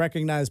to be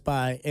recognized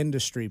by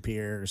industry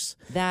peers.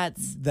 That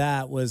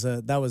was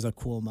a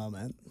cool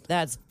moment.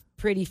 That's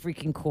pretty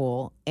freaking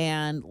cool.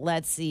 And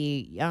let's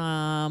see,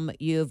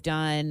 you've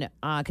done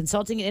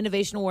consulting and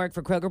innovation work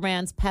for Kroger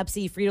Brands,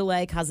 Pepsi,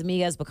 Frito-Lay,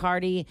 Casamigos,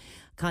 Bacardi,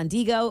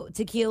 Condigo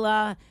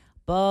Tequila,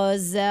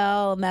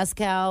 Bozel,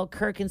 Mezcal,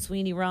 Kirk and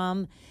Sweeney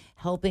Rum,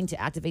 helping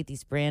to activate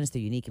these brands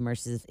through unique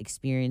immersive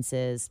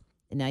experiences.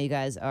 And now you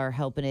guys are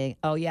helping.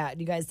 Oh, yeah.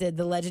 You guys did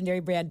the legendary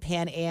brand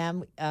Pan Am.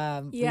 You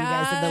guys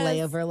did the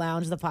Layover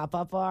Lounge, the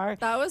pop-up bar.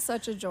 That was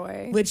such a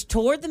joy. Which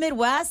toured the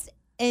Midwest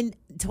in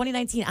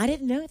 2019. I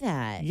didn't know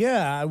that.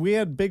 Yeah, we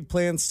had big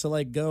plans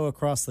to go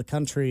across the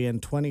country in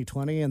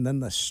 2020, and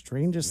then the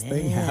strangest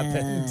thing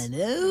happened.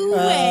 No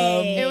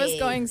way. It was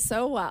going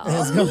so well. It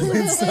was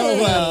going so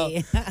well.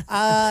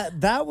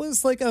 That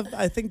was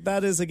I think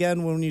that is,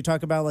 again, when you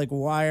talk about we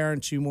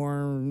aren't you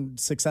more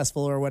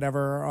successful or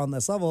whatever on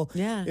this level?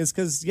 Yeah. Is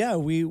because,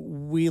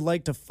 we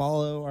like to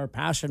follow our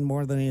passion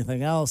more than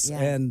anything else.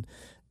 Yeah. And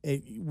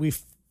we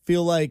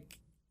feel like,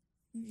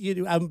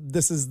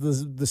 this is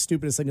the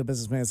stupidest thing a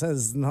businessman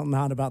says. It's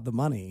not about the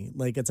money.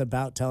 It's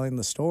about telling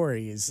the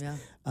stories.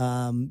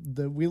 Yeah.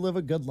 We live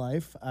a good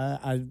life.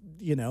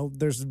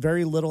 There's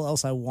very little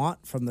else I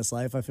want from this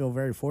life. I feel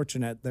very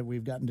fortunate that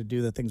we've gotten to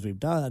do the things we've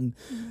done.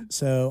 Mm-hmm.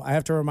 So I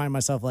have to remind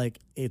myself,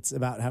 it's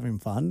about having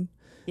fun.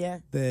 Yeah.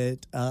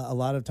 That a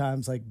lot of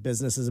times,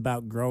 business is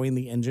about growing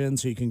the engine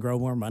so you can grow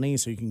more money,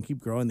 so you can keep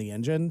growing the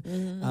engine.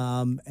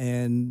 Mm-hmm.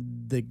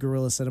 And the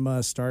Guerrilla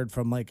Cinema started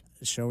from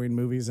showing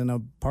movies in a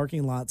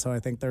parking lot. So I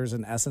think there's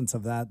an essence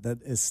of that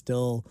is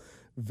still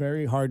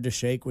very hard to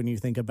shake when you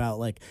think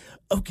about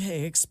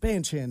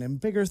expansion and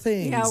bigger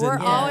things. Yeah, we're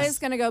always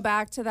going to go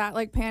back to that.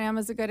 Pan Am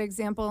is a good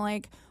example.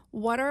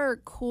 What are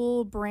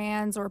cool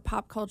brands or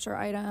pop culture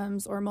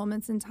items or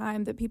moments in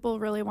time that people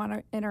really want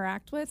to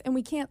interact with? And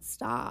we can't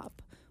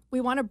stop. We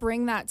want to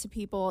bring that to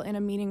people in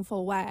a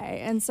meaningful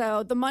way. And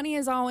so the money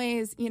is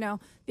always, the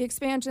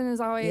expansion is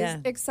always,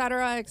 et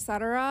cetera, et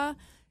cetera.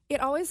 It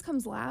always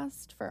comes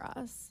last for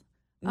us.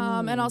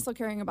 And also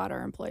caring about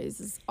our employees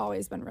has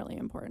always been really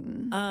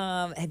important.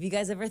 Have you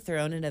guys ever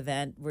thrown an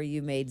event where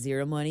you made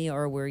zero money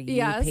or where you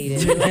Yes. paid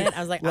into it? I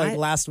was like,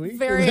 last week?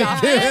 Very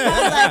often.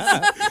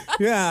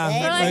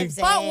 Yeah.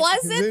 But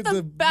was it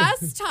the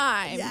best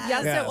time? Yes,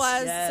 Yes. it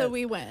was. Yes. So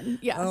we win.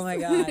 Yes. oh my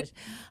gosh.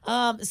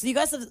 So you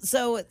guys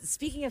so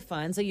speaking of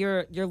fun, so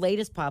your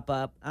latest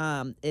pop-up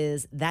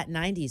is that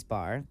 90s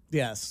bar.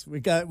 Yes.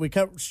 We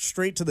cut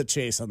straight to the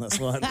chase on this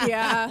one.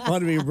 Yeah. I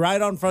want to be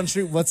right on Front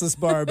Street. What's this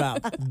bar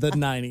about? The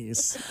 90s.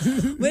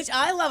 Which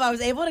I love. I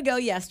was able to go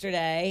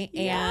yesterday,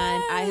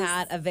 and I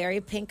had a very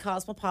pink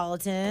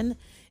Cosmopolitan.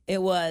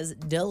 It was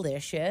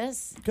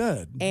delicious.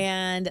 Good.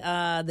 And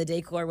the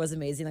decor was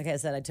amazing. Like I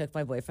said, I took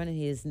my boyfriend, and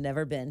he's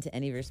never been to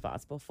any of your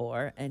spots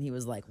before. And he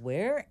was like,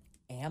 where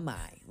am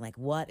I?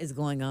 What is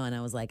going on?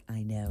 I was like,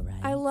 I know, right?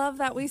 I love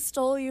that we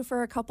stole you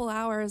for a couple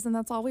hours, and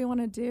that's all we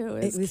want to do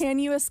is can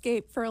you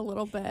escape for a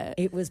little bit?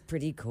 It was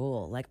pretty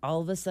cool.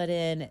 All of a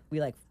sudden, we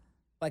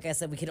like I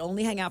said, we could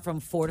only hang out from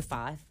 4 to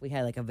 5. We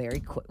had a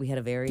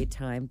very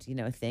timed, thing.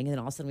 And then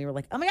all of a sudden we were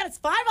like, oh my God, it's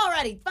 5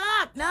 already.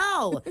 Fuck,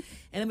 no.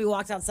 And then we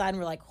walked outside and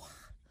we're like,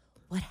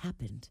 what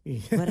happened?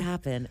 What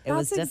happened? It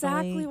was That's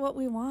definitely exactly what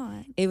we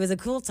want. It was a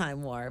cool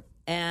time warp.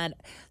 And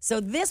so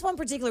this one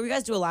particular, you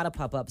guys do a lot of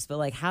pop-ups,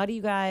 but how do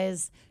you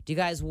guys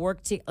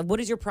work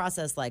what is your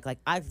process like?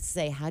 I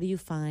say, how do you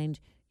find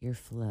your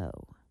flow?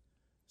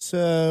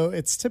 So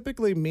it's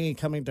typically me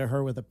coming to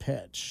her with a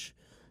pitch.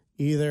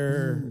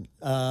 Either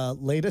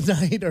late at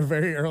night or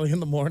very early in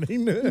the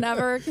morning.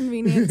 Never a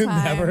convenient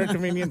time. Never a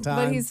convenient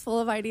time. But he's full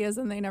of ideas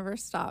and they never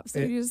stop. So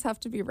you just have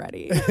to be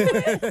ready.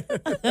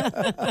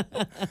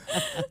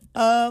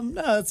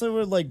 No, so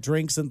we're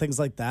drinks and things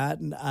like that.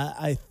 And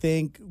I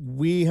think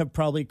we have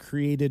probably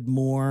created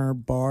more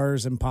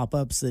bars and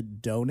pop-ups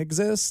that don't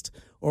exist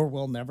or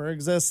will never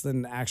exist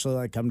than actually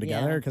like come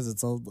together, because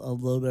it's a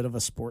little bit of a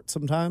sport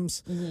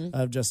sometimes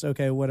of just,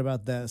 okay, what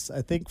about this?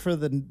 I think for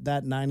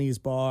that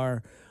 90s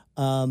bar,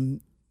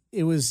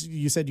 it was,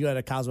 you said you had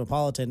a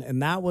Cosmopolitan,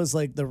 and that was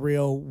like the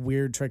real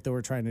weird trick that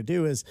we're trying to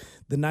do. Is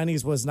the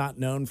 90s was not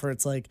known for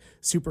its like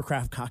super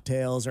craft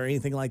cocktails or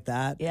anything like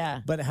that.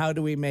 Yeah. But how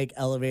do we make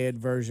elevated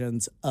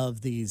versions of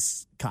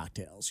these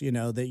cocktails? You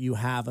know, that you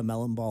have a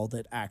melon ball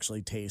that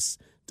actually tastes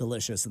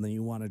delicious and then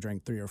you want to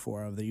drink 3 or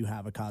 4 of, that you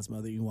have a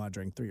Cosmo that you want to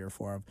drink 3 or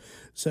 4 of.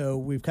 So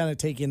we've kind of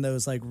taken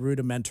those like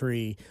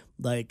rudimentary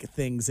like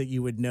things that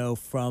you would know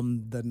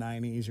from the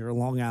 90s, your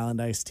Long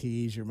Island iced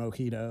teas, your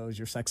mojitos,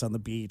 your Sex on the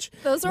Beach.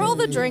 Those are all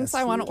the drinks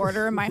I want to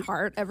order in my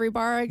heart every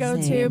bar I go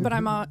to, but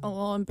I'm a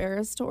little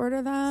embarrassed to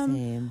order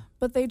them.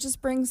 But they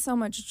just bring so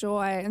much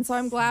joy. And so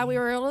I'm glad we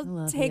were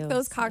able to take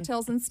those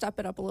cocktails and step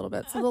it up a little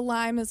bit. So the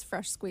lime is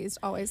fresh squeezed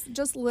always,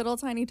 just little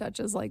tiny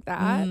touches like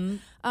that.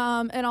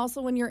 And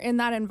also when you're in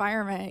that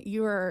environment,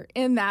 you are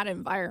in that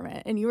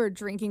environment and you are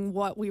drinking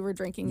what we were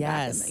drinking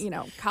back in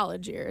the,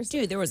 college years.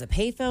 Dude, there was a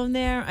payphone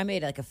there. I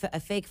made like a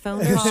fake phone.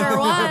 There sure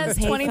was.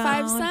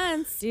 25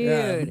 cents. Dude.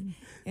 Yeah.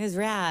 It was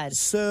rad.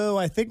 So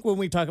I think when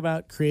we talk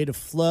about creative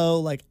flow,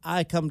 like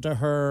I come to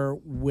her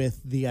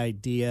with the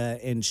idea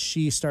and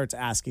she starts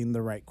asking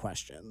the right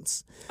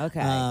questions. Okay.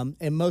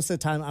 And most of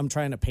the time I'm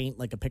trying to paint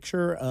like a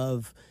picture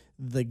of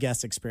the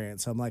guest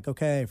experience. So I'm like,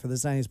 okay, for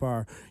this 90s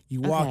bar,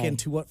 you walk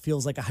into what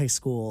feels like a high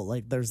school.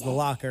 Like there's the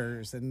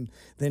lockers, and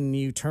then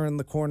you turn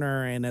the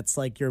corner and it's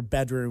like your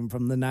bedroom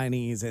from the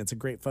 90s. And it's a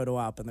great photo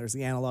op, and there's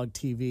the analog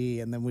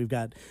TV, and then we've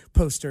got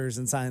posters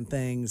and signed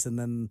things, and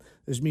then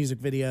there's music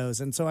videos.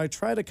 And so I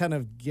try to kind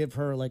of give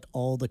her like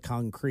all the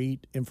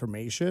concrete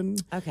information.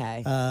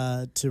 Okay.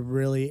 To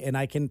really, and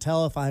I can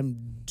tell if I'm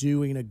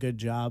doing a good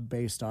job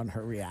based on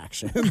her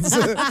reactions.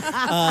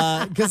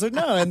 Because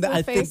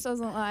the face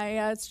doesn't lie.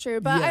 Yeah, it's true.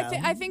 But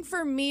I think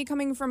for me,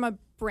 coming from a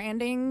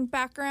branding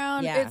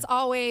background, it's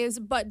always,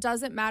 but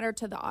does it matter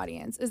to the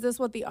audience? Is this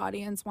what the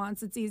audience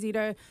wants? It's easy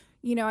to,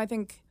 I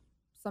think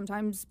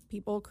sometimes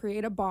people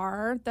create a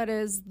bar that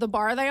is the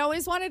bar they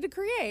always wanted to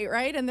create,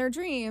 right? In their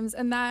dreams.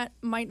 And that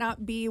might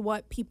not be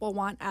what people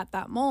want at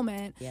that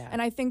moment. Yeah. And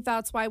I think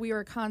that's why we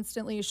were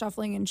constantly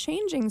shuffling and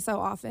changing so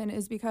often,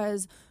 is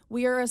because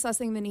we are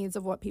assessing the needs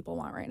of what people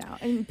want right now.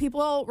 And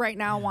people right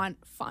now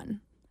want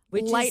fun.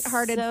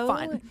 Lighthearted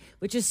fun,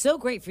 which is so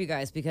great for you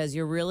guys, because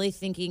you're really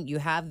thinking, you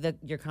have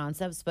your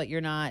concepts, but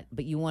you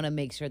want to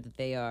make sure that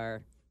they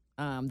are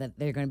that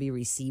they're going to be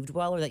received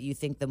well, or that you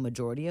think the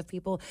majority of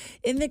people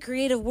in the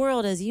creative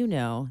world, as you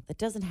know, that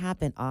doesn't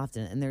happen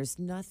often. And there's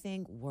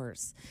nothing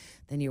worse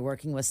than you're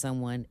working with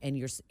someone and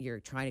you're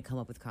trying to come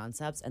up with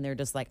concepts and they're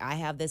just like, I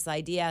have this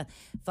idea,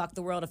 fuck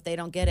the world if they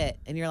don't get it.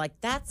 And you're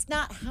like, that's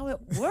not how it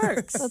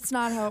works. That's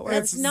not how it works.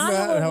 That's not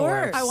how it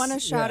works. I want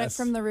to shout it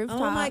from the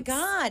rooftops. Oh my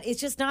God.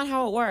 It's just not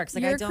how it works.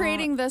 Like, you're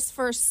creating this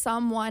for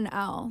someone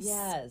else.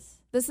 Yes.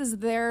 This is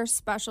their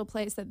special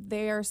place that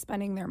they are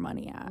spending their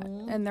money at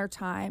and their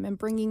time and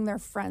bringing their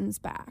friends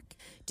back.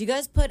 Do you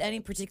guys put any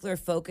particular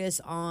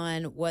focus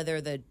on whether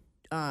the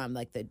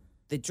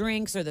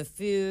drinks or the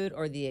food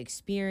or the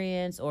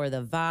experience or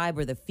the vibe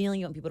or the feeling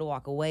you want people to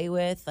walk away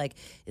with? Like,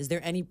 is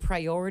there any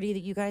priority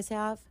that you guys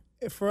have?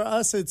 For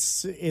us,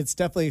 it's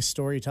definitely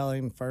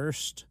storytelling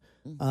first,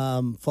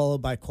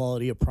 followed by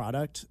quality of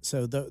product.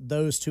 So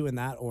those two in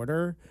that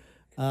order.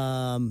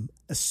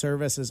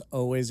 Service is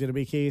always going to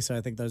be key. So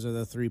I think those are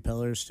the 3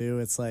 pillars too.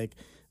 It's like,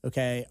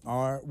 okay,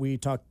 we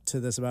talk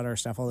to this about our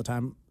staff all the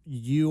time.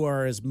 You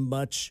are as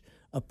much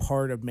a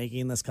part of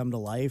making this come to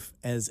life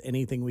as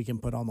anything we can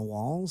put on the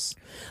walls.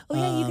 Oh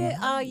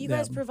yeah, you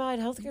guys provide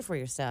healthcare for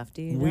your staff,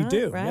 do you? We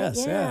do, right?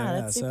 yes,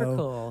 That's super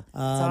cool.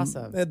 That's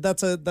awesome.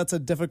 That's a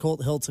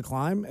difficult hill to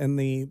climb in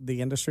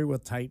the industry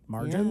with tight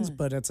margins,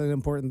 but it's an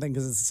important thing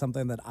because it's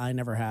something that I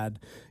never had,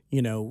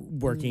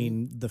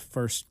 working the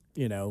first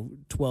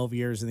 12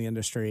 years in the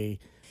industry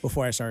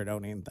before I started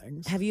owning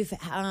things. Have you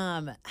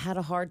had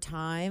a hard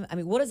time? I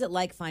mean, what is it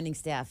like finding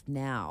staff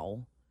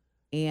now?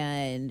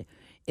 And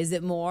is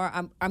it more?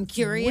 I'm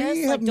curious.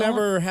 We have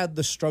never had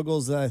the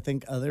struggles that I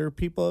think other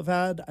people have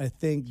had. I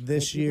think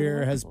this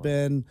year has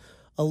been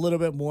a little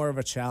bit more of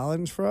a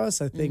challenge for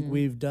us. I think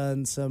we've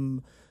done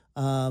some.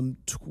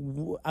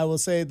 I will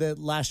say that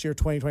last year,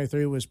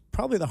 2023, was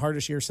probably the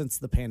hardest year since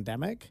the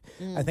pandemic.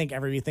 I think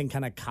everything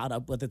kind of caught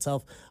up with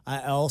itself.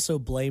 I also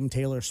blame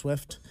Taylor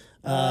Swift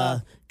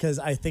because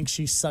I think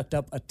she sucked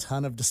up a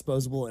ton of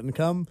disposable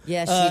income.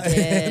 Yeah, she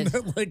did.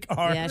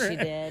 Yeah, she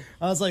did.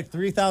 I was like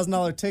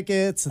 $3,000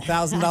 tickets,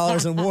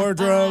 $1,000 in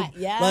wardrobe.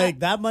 Like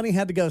that money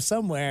had to go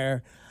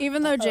somewhere.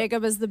 Even though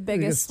Jacob is the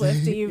biggest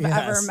Swiftie you've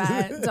ever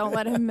met, don't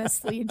let him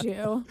mislead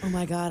you. Oh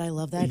my God, I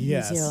love that.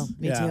 Yes.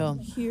 Me too.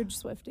 Huge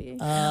Swiftie.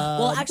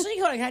 Well, actually,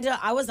 hold on, can I tell you,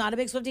 I was not a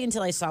big Swiftie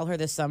until I saw her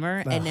this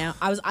summer, and now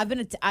I've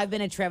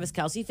been a Travis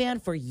Kelce fan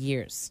for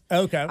years.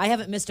 Okay, I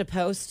haven't missed a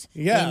post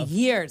in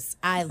years.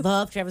 I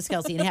love Travis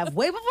Kelce and have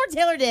way before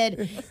Taylor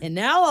did, and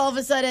now all of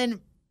a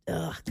sudden,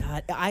 Oh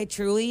God, I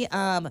truly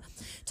talk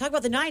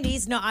about the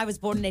 '90s. No, I was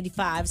born in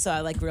 '85,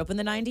 so I grew up in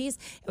the '90s.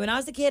 And when I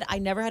was a kid, I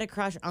never had a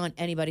crush on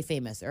anybody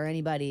famous or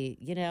anybody,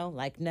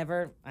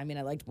 never. I mean,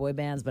 I liked boy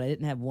bands, but I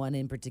didn't have one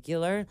in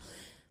particular.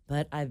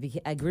 But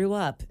I grew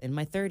up in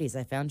my 30s.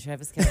 I found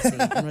Travis Kelce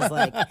and was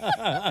like,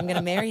 I'm going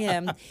to marry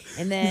him.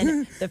 And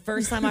then the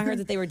first time I heard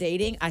that they were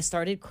dating, I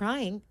started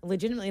crying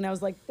legitimately. And I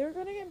was like, they're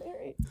going to get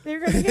married. They're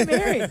going to get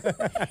married.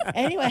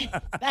 Anyway,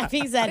 that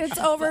being said. It's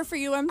over for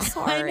you. I'm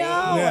sorry. I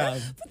know. Yeah.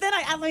 But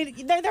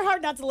then they're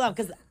hard not to love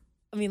because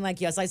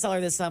yes, I saw her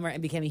this summer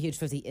and became a huge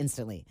 50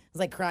 instantly. I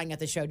was crying at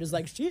the show, just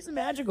she's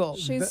magical.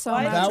 She's so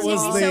That magical.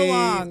 was so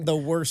long? the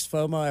worst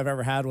FOMO I've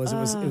ever had. It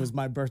was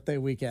my birthday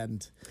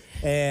weekend,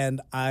 and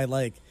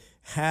I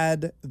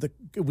had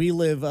we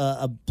live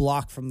a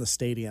block from the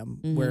stadium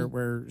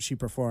where she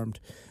performed,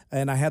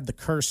 and I had the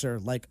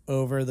cursor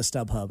over the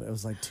StubHub. It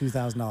was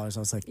 $2,000. I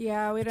was like,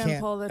 yeah, we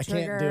didn't pull the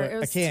trigger. I can't do it. It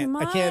was I can't. too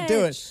much. I can't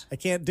do it. I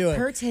can't do it.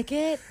 Per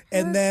ticket?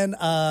 And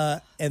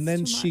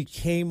then she much.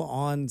 came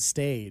on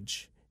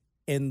stage,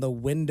 and the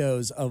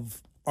windows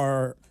of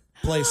our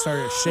place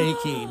started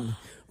shaking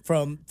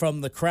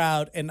from the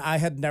crowd, and I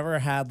had never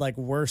had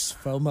worse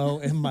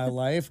FOMO in my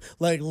life.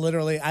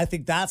 Literally, I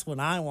think that's when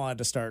I wanted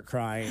to start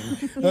crying.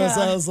 Yeah.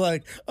 So I was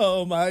like,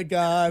 "Oh my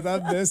God,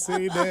 I'm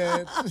missing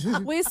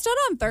it." We stood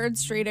on 3rd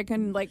Street. I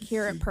can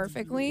hear it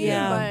perfectly,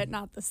 but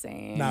not the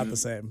same. Not the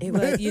same. You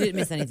didn't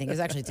miss anything. It was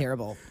actually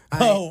terrible.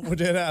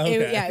 Did I?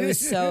 Okay. It was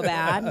so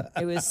bad.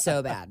 It was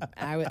so bad.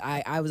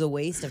 I was a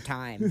waste of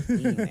time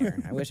being there.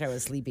 I wish I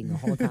was sleeping the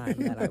whole time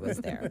that I was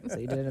there. So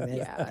you didn't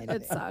miss anything.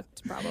 It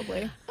sucked,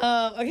 probably.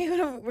 Okay,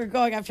 we're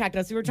going off track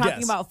now. So we were talking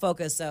Yes. about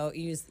focus. So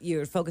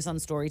you're focused on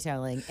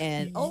storytelling,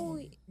 and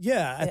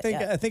Yeah, I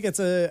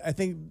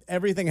think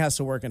everything has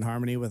to work in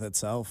harmony with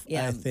itself.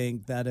 Yeah. I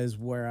think that is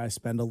where I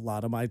spend a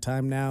lot of my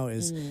time now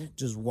is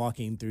just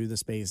walking through the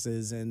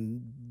spaces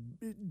and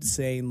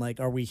saying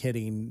are we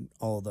hitting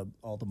all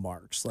the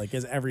marks?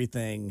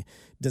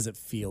 Does it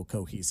feel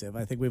cohesive?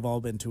 I think we've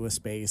all been to a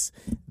space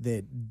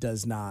that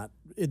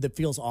that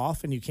feels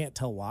off and you can't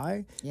tell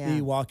why. Yeah.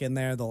 You walk in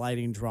there, the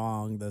lighting's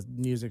wrong, the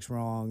music's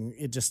wrong.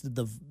 It just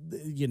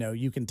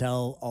you can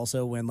tell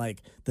also when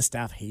the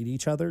staff hate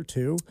each other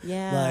too.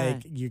 Yeah.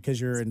 Because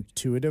you're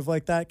intuitive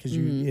like that, because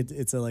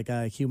it's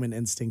a human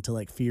instinct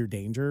to fear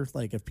danger.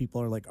 If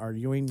people are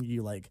arguing,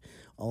 you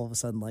all of a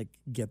sudden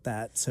get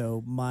that.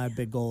 So my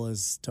big goal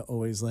is to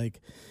always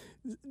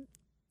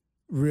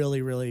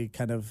really, really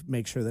kind of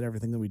make sure that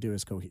everything that we do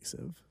is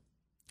cohesive.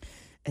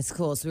 It's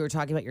cool. So we were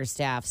talking about your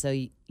staff. So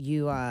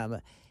you, I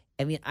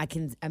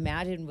can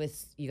imagine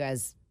with you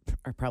guys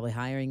are probably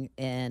hiring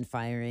and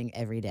firing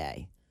every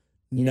day.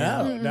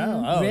 No.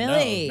 Oh,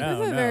 Really? No, We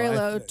have a no. very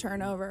low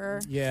turnover.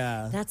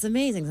 Yeah. That's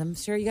amazing. I'm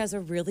sure you guys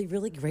are really,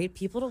 really great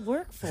people to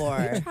work for.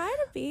 Try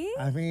to be.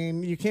 I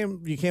mean, you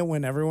can't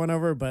win everyone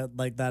over, but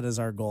that is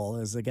our goal.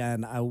 Is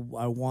again, I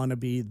want to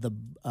be the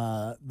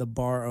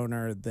bar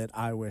owner that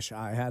I wish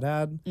I had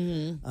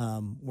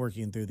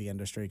working through the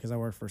industry, because I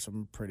worked for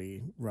some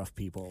pretty rough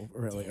people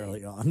really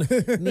early on.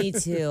 Me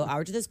too. I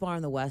worked at this bar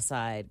on the west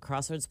side,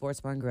 Crossroads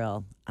Sports Bar and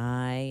Grill.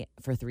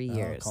 For 3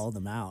 years. Called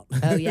them out.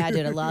 Oh yeah,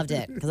 dude, I loved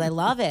it because I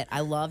love it.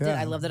 I loved it.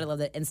 I loved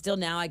it. And still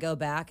now I go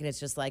back and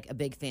it's just a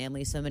big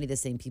family. So many of the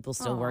same people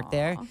still work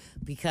there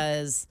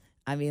because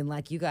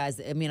you guys,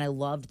 I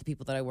loved the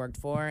people that I worked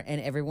for, and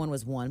everyone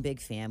was one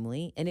big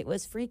family, and it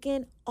was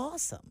freaking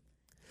awesome.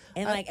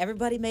 And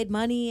everybody made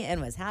money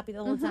and was happy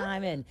the whole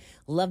time and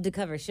loved to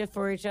cover shift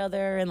for each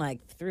other and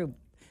threw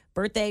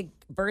birthday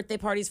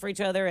parties for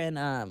each other and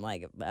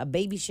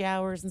baby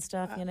showers and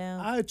stuff,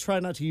 I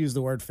try not to use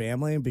the word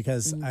family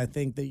because I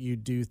think that you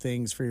do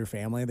things for your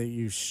family that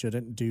you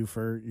shouldn't do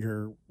for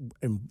your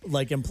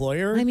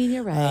employer.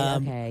 You're right.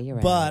 Okay, you're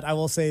right. But I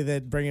will say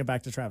that, bringing it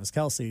back to Travis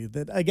Kelce,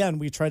 that again,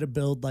 we try to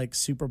build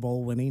Super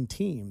Bowl winning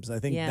teams. I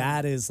think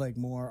that is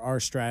more our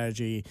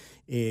strategy,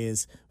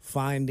 is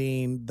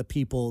finding the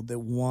people that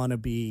want to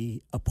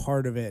be a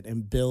part of it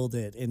and build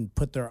it and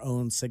put their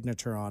own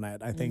signature on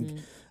it. I think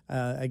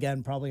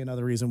again, probably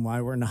another reason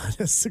why we're not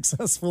as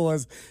successful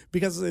as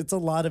because it's a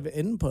lot of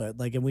input.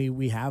 And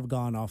we have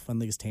gone off on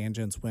these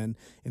tangents when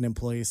an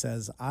employee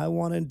says, I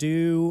want to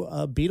do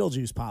a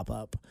Beetlejuice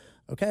pop-up.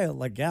 Okay,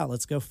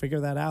 let's go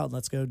figure that out.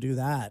 Let's go do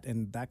that.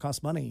 And that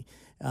costs money.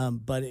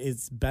 But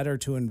it's better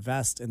to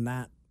invest in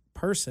that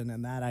person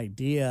and that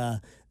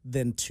idea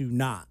than to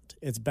not.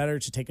 It's better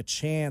to take a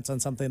chance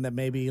on something that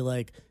maybe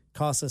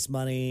costs us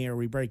money or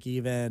we break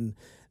even.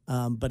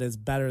 But it's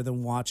better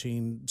than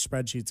watching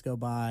spreadsheets go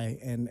by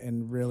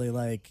and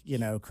really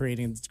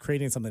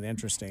creating something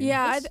interesting.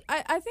 Yeah,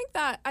 I think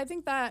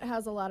that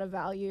has a lot of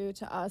value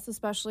to us,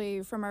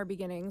 especially from our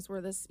beginnings.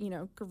 We're this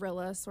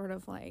guerrilla sort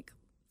of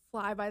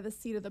fly by the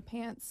seat of the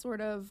pants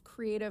sort of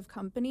creative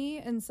company,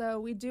 and so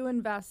we do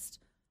invest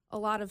a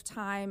lot of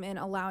time in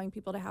allowing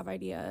people to have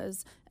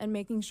ideas and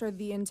making sure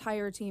the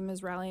entire team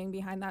is rallying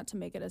behind that to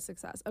make it a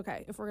success.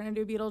 Okay, if we're going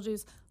to do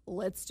Beetlejuice,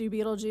 let's do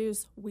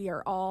Beetlejuice. We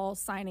are all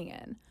signing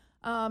in.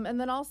 And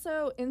then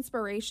also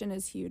inspiration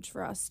is huge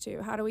for us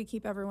too. How do we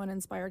keep everyone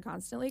inspired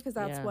constantly? Because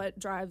that's what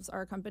drives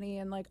our company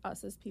and like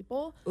us as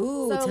people.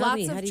 Ooh, so tell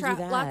me, how do you do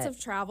that? Lots of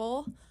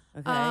travel.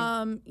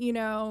 Okay. You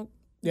know.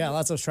 Yeah,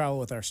 lots of travel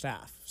with our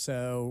staff.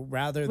 So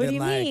rather What than do you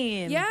like,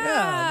 mean?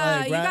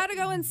 Yeah, you got to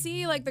go and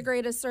see like the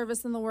greatest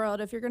service in the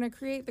world. If you're going to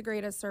create the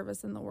greatest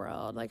service in the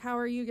world, like how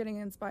are you getting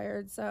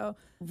inspired? So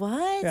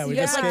What? Yeah, we you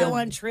guys just like came- go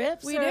on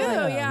trips? We or- do,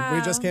 yeah.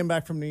 we just came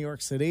back from New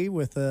York City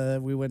with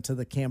we went to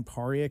the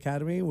Campari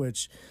Academy,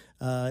 which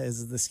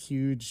is this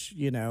huge,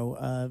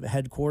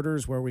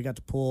 headquarters where we got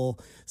to pull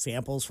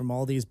samples from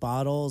all these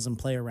bottles and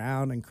play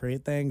around and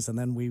create things. And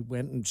then we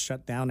went and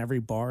shut down every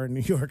bar in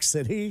New York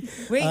City.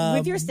 Wait,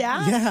 with your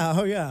staff? Yeah.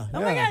 Oh, yeah. Oh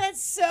my God,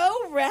 that's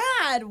so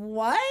rad.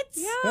 What?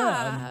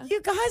 Yeah.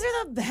 You guys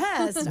are the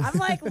best. I'm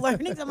like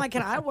learning. I'm like,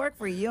 can I work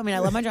for you? I mean, I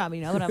love my job,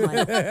 but I'm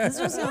like, this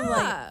just sounds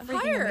like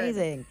freaking hired.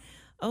 amazing.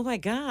 Oh my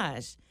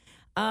gosh.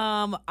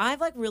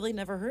 I've like really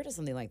never heard of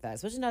something like that,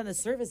 especially not in the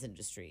service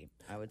industry,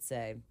 I would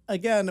say.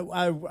 Again,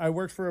 I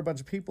worked for a bunch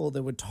of people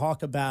that would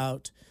talk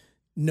about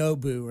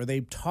Nobu, or they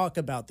talk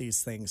about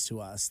these things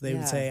to us. They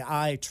would say,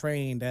 I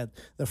trained at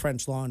the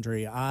French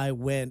Laundry. I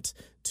went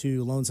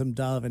to Lonesome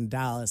Dove in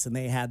Dallas, and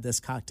they had this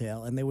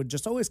cocktail. And they would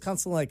just always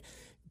constantly like,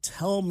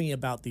 tell me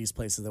about these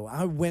places.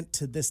 I went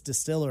to this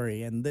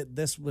distillery, and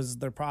this was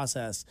their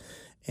process.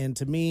 And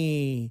to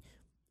me,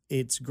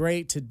 it's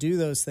great to do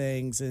those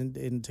things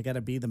and to kind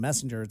of be the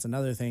messenger. It's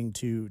another thing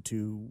to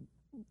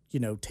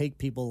take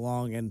people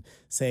along and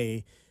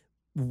say,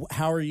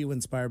 how are you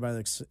inspired by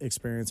the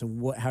experience,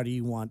 and how do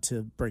you want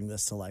to bring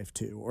this to life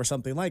too, or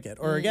something like it,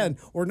 or again,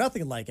 or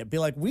nothing like it. Be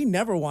like, we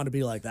never want to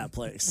be like that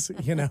place.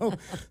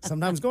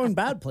 Sometimes going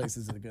bad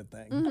places is a good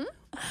thing.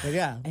 But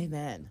yeah,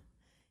 Amen.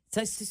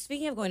 So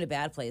speaking of going to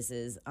bad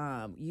places,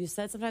 you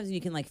said sometimes you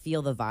can like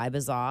feel the vibe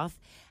is off.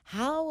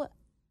 How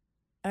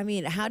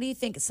do you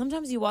think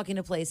sometimes you walk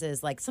into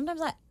places like sometimes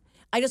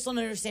I just don't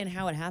understand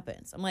how it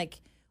happens. I'm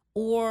like,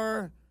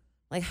 or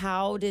like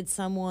how did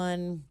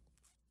someone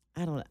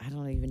I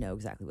don't even know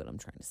exactly what I'm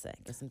trying to say.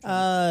 I guess I'm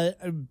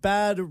trying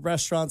bad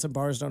restaurants and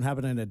bars don't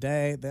happen in a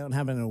day. They don't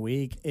happen in a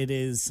week. It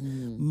is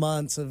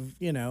months of,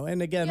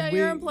 and again,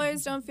 your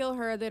employees don't feel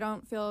heard. They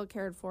don't feel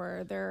cared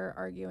for. They're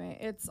arguing.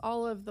 It's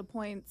all of the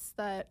points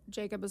that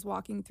Jacob is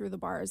walking through the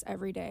bars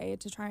every day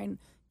to try and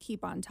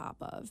keep on top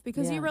of,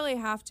 because you really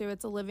have to.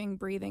 It's a living,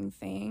 breathing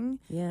thing.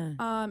 Yeah.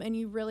 And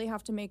you really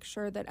have to make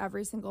sure that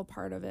every single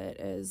part of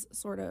it is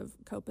sort of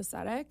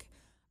copacetic.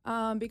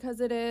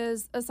 Because it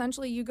is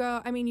essentially you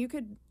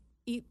could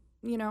eat,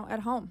 at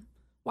home.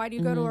 Why do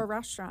you go to a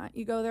restaurant?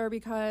 You go there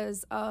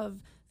because of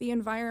the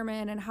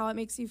environment and how it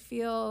makes you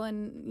feel,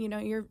 and,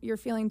 you're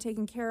feeling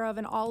taken care of,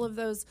 and all of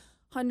those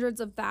hundreds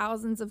of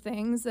thousands of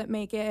things that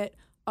make it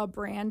a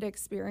brand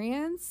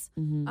experience.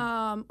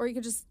 Or you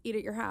could just eat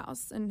at your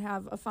house and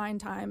have a fine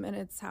time, and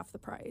it's half the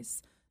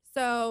price.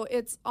 So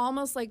it's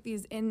almost like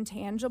these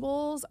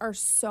intangibles are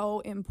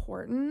so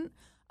important.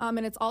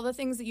 And it's all the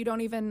things that you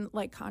don't even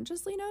like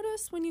consciously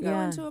notice when you go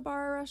into a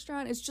bar or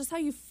restaurant. It's just how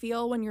you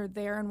feel when you're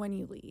there and when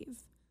you leave.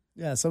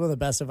 Yeah, some of the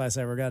best advice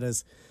I ever got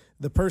is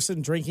the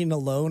person drinking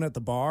alone at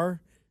the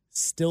bar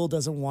still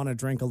doesn't want to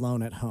drink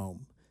alone at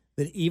home.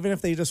 That even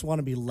if they just want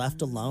to be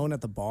left alone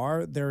at the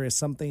bar, there is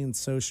something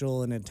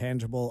social and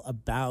intangible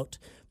about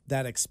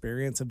that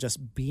experience of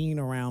just being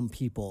around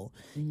people.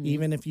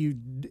 Even if you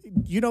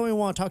don't even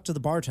want to talk to the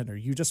bartender,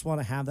 you just want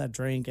to have that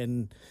drink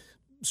and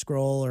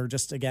scroll, or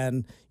just,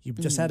 again, you've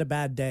just had a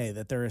bad day,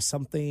 that there is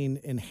something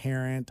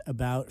inherent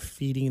about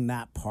feeding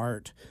that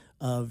part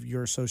of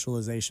your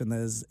socialization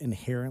that is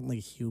inherently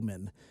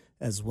human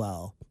as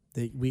well.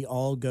 That we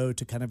all go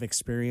to kind of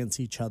experience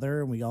each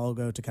other, and we all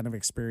go to kind of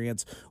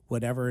experience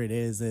whatever it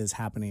is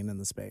happening in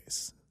the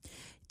space.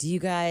 Do you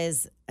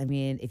guys,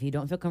 if you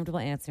don't feel comfortable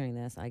answering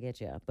this, I get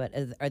you. But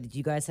do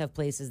you guys have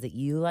places that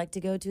you like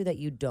to go to that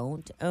you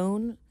don't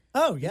own?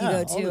 Oh, yeah, you go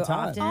all to the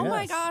time. often? Oh,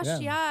 my Yes, gosh,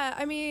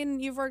 yeah.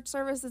 You've worked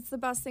service. It's the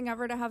best thing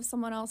ever to have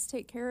someone else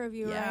take care of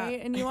you, right?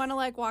 And you want to,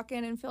 like, walk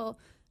in and feel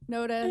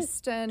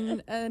noticed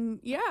and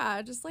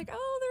just like,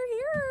 oh,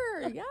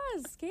 they're here.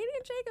 Yes, Katie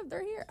and Jacob,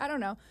 they're here. I don't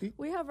know.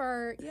 We have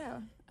our,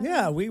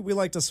 we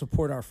like to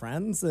support our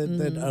friends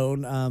that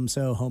own.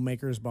 So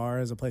Homemakers Bar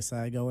is a place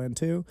that I go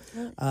into.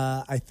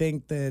 I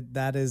think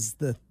that is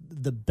the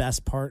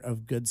best part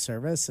of good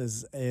service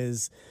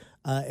is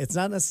it's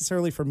not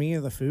necessarily for me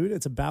or the food.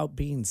 It's about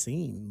being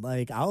seen.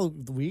 Like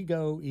we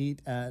go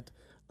eat at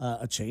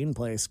a chain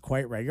place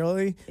quite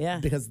regularly. Yeah.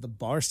 Because the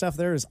bar stuff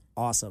there is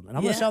awesome. And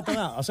I'm going to shout them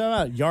out. I'll shout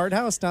out Yard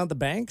House down at the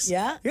Banks.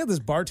 Yeah. You got this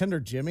bartender,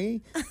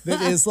 Jimmy,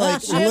 that is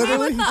like Jimmy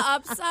literally. with the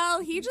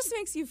upsell, he just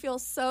makes you feel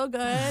so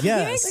good. Yes.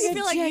 He makes you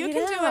feel like Check you it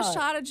can do out. a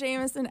shot of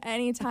Jameson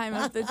any time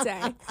of the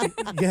day.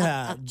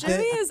 Yeah.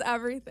 Jimmy is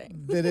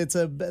everything.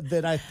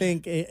 That I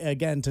think,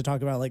 again, to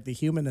talk about like the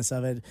humanness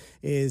of it,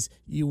 is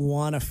you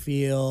want to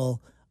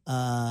feel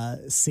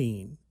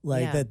seen.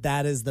 Like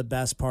that is the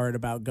best part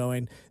about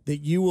going, that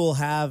you will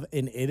have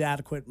an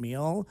inadequate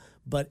meal,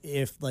 but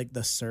if like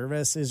the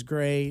service is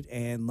great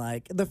and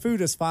like the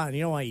food is fine,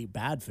 you don't want to eat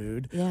bad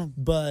food. Yeah.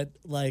 But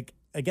like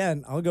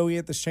again, I'll go eat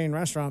at this chain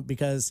restaurant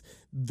because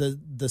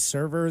the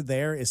server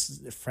there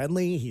is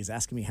friendly. He's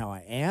asking me how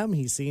I am.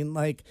 He's seen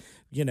like,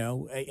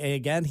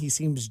 again, he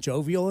seems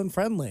jovial and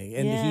friendly,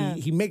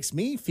 and he makes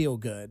me feel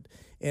good.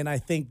 And I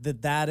think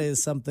that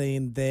is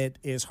something that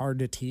is hard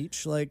to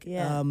teach. Like,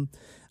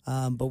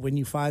 but when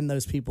you find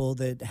those people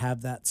that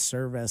have that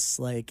service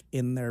like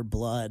in their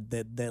blood,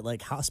 that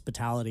like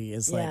hospitality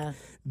is like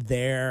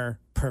their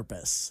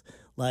purpose.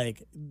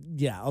 Like,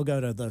 I'll go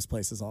to those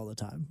places all the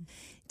time.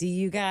 Do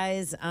you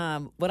guys,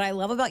 what I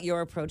love about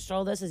your approach to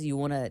all this is you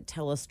want to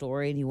tell a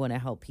story and you want to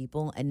help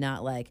people and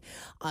not like,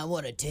 I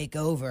want to take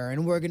over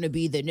and we're going to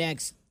be the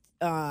next,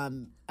 I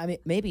mean,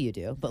 maybe you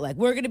do, but like,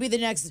 we're going to be the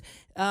next,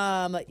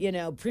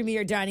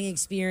 premier dining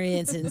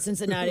experience in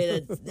Cincinnati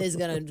that is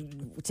going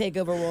to take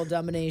over world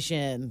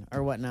domination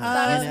or whatnot.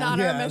 That is not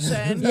our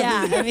mission.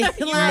 Yeah. I mean,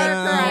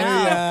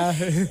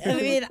 correct.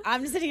 I mean,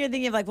 I'm just sitting here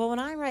thinking of like, well, when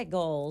I write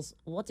goals,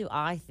 what do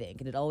I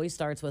think? And it always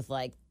starts with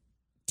like,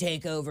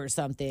 take over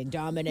something,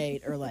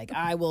 dominate, or like,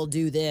 I will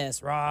do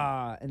this,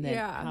 rah. And then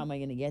how am I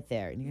going to get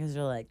there? And you guys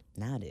are like,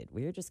 nah, dude,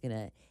 we're just going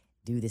to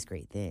do this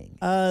great thing.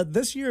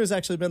 This year has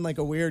actually been like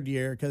a weird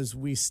year because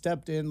we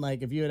stepped in,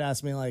 like if you had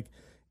asked me like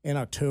in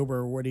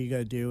October, what are you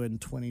going to do in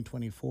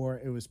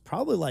 2024? It was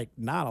probably like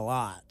not a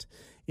lot.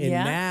 And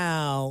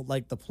now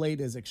like the plate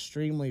is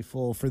extremely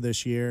full for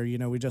this year.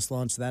 We just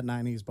launched that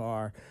 90s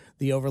bar.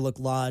 The Overlook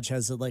Lodge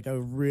has like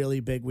a really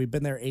big, we've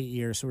been there 8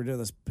 years. So we're doing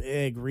this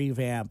big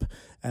revamp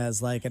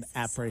as like an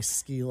après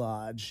ski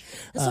lodge.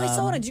 That's what I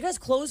saw. Did you guys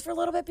close for a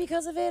little bit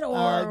because of it?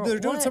 Or they're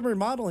doing some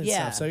remodeling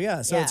stuff. So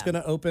it's going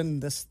to open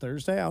this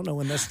Thursday. I don't know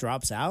when this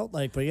drops out.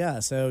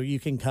 So you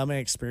can come and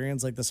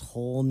experience like this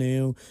whole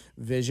new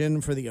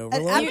vision for the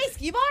Overlook. An après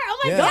ski bar? Oh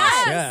my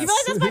God. Yes. You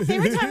realize that's my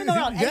favorite time in the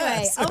world.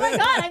 Anyway, oh my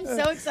God, I'm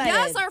so excited.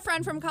 Yes, our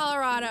friend from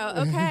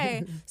Colorado.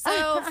 Okay.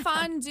 So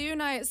fondue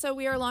night. So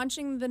we are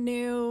launching the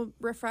new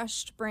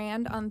refreshed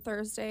brand on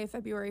Thursday,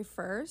 February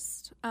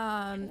 1st.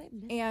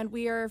 And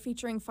we are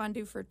featuring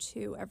fondue for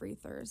 $2 every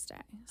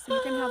Thursday. So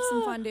you can have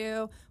some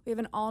fondue. We have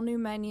an all new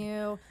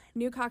menu,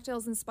 new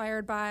cocktails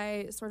inspired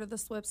by sort of the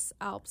Swiss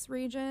Alps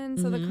region.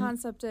 So the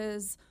concept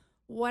is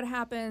what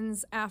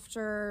happens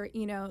after,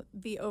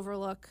 the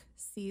Overlook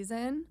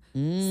season.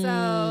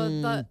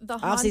 So the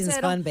off-season's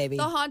fun, baby.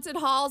 The haunted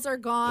halls are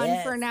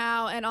gone for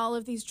now, and all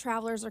of these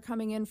travelers are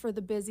coming in for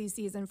the busy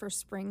season for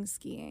spring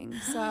skiing.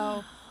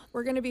 So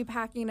we're going to be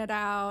packing it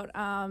out.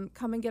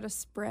 Come and get a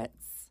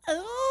spritz.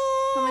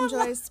 Oh, Come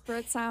enjoy a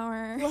spritz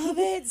hour. Love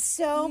it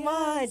so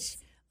much.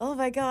 Oh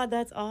my God,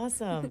 that's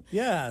awesome.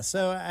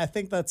 So I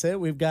think that's it.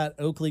 We've got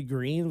Oakley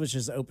Green, which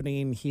is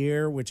opening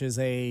here, which is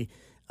a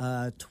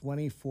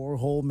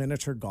 24-hole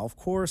miniature golf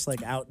course,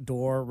 like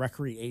outdoor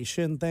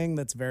recreation thing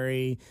that's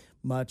very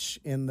much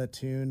in the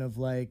tune of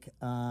like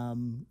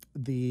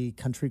the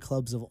country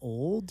clubs of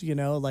old,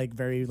 like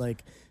very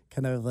like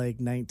kind of like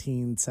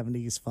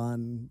 1970s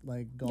fun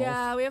like golf.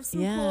 Yeah, we have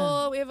some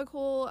cool. We have a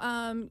cool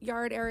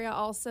yard area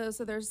also.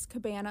 So there's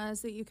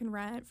cabanas that you can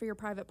rent for your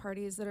private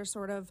parties that are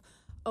sort of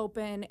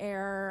open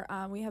air.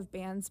 We have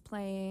bands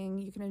playing.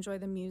 You can enjoy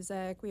the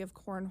music. We have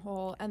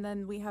cornhole, and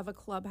then we have a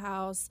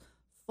clubhouse,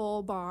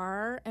 full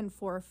bar, and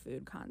 4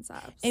 food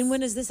concepts. And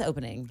when is this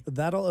opening?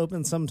 That'll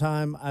open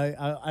sometime.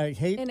 I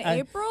hate in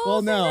April.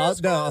 Well, no,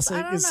 I'll say,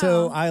 I don't know.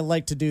 So I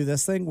like to do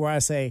this thing where I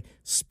say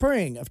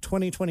spring of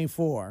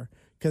 2024.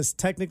 Because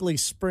technically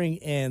spring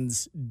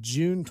ends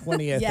June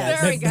 20th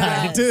at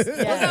midnight. We'll go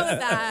with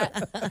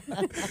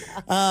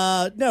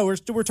that. No,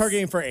 we're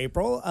targeting for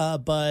April,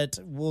 but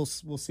we'll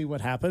see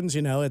what happens.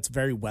 It's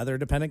very weather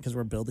dependent because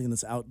we're building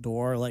this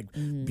outdoor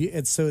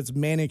it's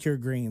manicure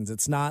greens.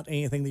 It's not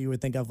anything that you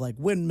would think of like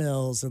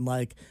windmills and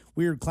like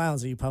weird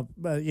clowns that you pump.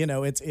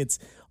 It's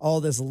all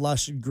this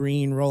lush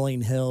green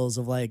rolling hills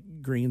of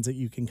like greens that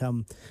you can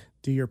come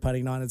do your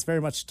putting on. It's very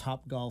much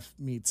Top Golf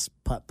meets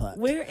putt-putt.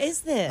 Where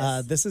is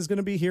this? This is going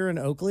to be here in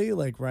Oakley,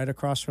 like right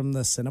across from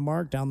the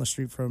Cinemark, down the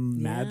street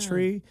from Mad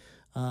Tree.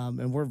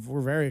 And we're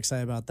very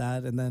excited about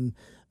that. And then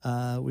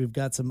we've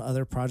got some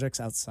other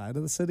projects outside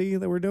of the city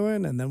that we're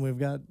doing. And then we've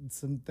got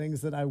some things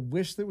that I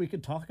wish that we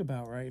could talk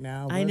about right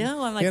now. I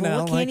know. I'm like,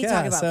 what can you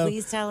talk about? So,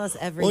 please tell us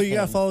everything. Well, you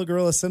got to follow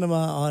Gorilla Cinema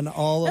on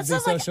all of the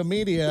social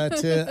media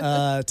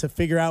to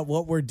figure out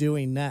what we're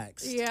doing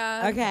next.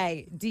 Yeah.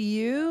 Okay.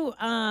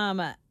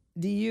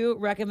 Do you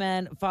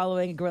recommend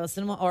following Gorilla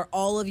Cinema or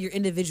all of your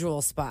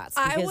individual spots?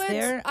 Because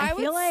I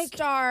would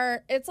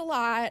start. It's a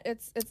lot.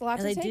 It's a lot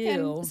to take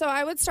in. So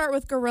I would start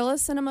with Gorilla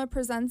Cinema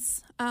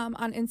Presents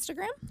on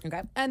Instagram.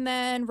 Okay. And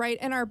then right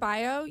in our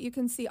bio, you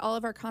can see all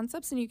of our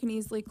concepts, and you can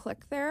easily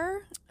click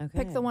there. Okay.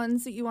 Pick the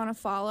ones that you want to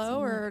follow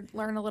or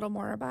learn a little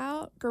more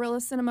about.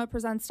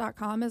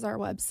 GorillaCinemaPresents.com is our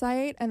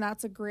website, and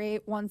that's a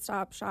great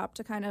one-stop shop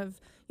to kind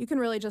of. You can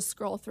really just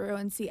scroll through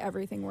and see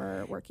everything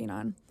we're working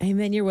on. Hey,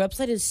 man, your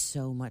website is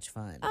so much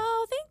fun.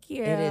 Oh, thank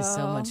you. It is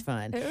so much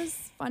fun. It was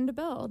fun to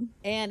build.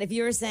 And if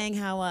you were saying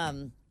how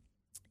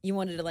you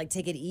wanted to like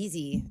take it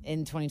easy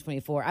in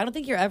 2024. I don't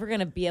think you're ever going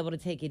to be able to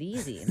take it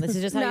easy. This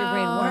is just how your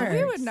brain works.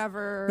 We would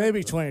never.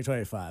 Maybe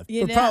 2025,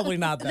 You but know? probably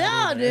not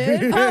that. No, either.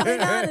 dude, probably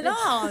not at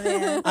all,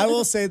 man. I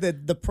will say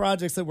that the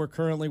projects that we're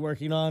currently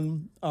working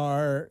on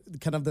are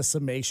kind of the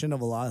summation of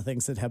a lot of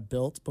things that have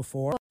built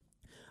before.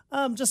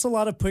 Just a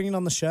lot of putting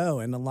on the show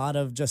and a lot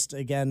of just,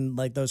 again,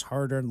 like those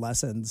hard-earned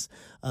lessons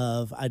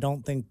of I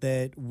don't think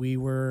that we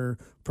were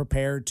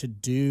prepared to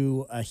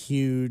do a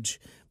huge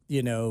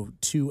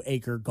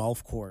 2-acre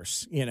golf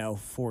course,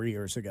 4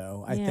 years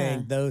ago. I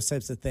think those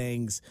types of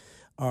things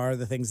are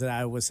the things that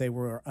I would say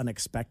were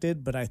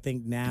unexpected, but I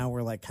think now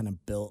we're like kind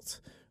of built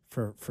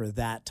for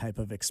that type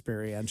of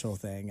experiential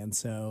thing. And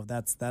so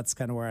that's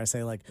kind of where I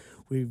say like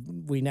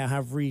we now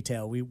have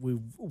retail. We've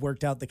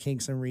worked out the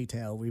kinks in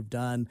retail. We've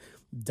done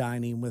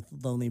dining with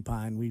Lonely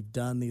Pine. We've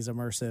done these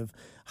immersive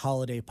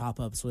holiday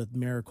pop-ups with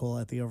Miracle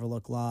at the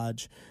Overlook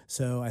Lodge.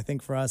 So I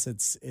think for us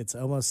it's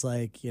almost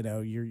like,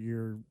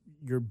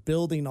 you're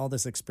building all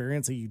this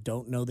experience that you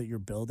don't know that you're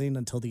building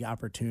until the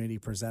opportunity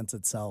presents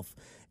itself.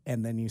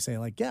 And then you say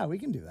like, yeah, we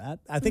can do that.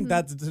 I think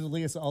that's to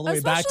lead us all the way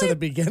back to the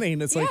beginning.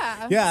 It's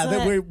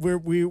that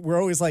we're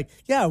always like,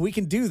 yeah, we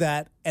can do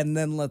that. And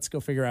then let's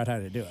go figure out how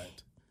to do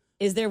it.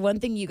 Is there one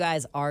thing you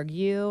guys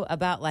argue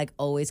about, like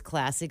always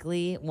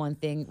classically, one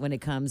thing when it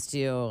comes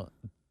to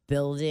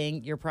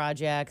building your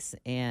projects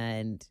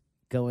and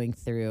going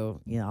through,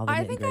 all the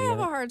I think I nitty-gritty have of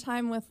a it? hard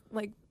time with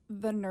like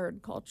the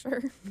nerd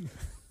culture,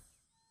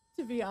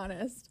 to be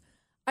honest.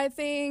 I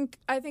think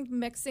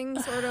mixing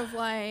sort of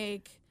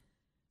like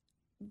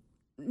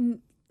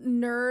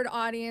nerd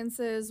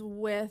audiences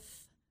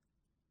with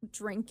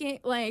drinking,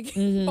 like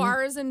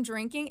bars and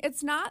drinking,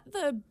 it's not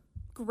the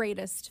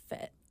greatest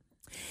fit.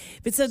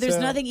 But so there's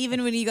nothing,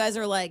 even when you guys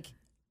are like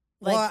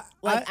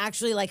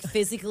actually like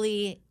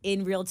physically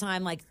in real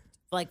time, like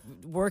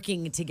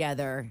working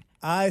together.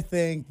 I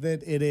think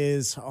that it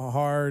is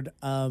hard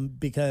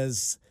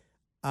because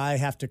I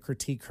have to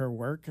critique her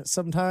work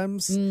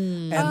sometimes,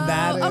 and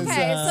that is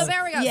okay. So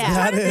there we go. Yeah.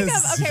 So I'm trying to That think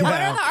is- of what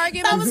are the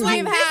arguments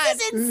we've had?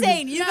 This is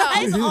insane. You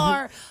guys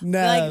are No.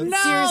 like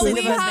seriously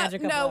we the most have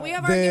magic couple. we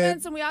have The-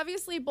 arguments, and we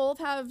obviously both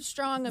have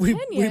strong we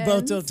opinions.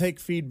 both don't take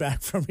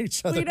feedback from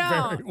each other We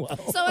don't. very well.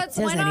 So it's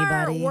Does when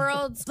our anybody?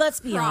 worlds Let's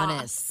be cross.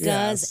 honest.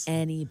 Yes. Does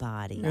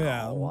anybody?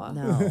 Yeah.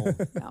 No.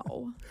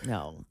 No.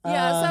 No.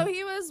 Yeah, so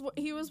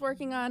he was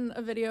working on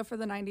a video for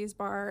the 90s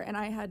bar, and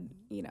I had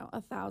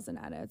 1,000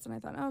 edits, and I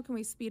thought, oh, can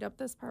we speed up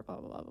this part, blah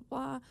blah blah blah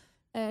blah,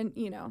 and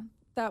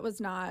that was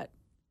not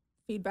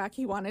feedback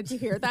he wanted to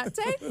hear that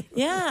day.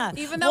 Yeah.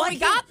 Even though we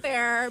got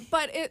there,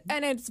 but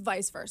it's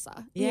vice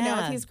versa.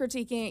 Yeah. If he's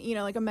critiquing,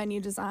 like a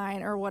menu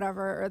design or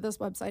whatever, or this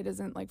website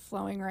isn't like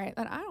flowing right,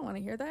 then I don't want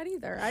to hear that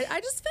either.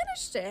 I just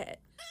finished it.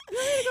 You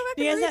want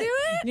me to go back and redo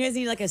it? You guys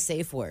need like a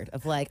safe word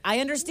of like, I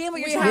understand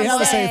what you're We trying We to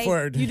have a say. safe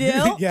word. You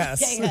do?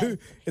 Yes. Okay, good.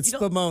 It's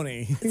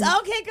spumoni.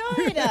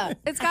 Okay, good.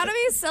 It's got to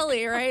be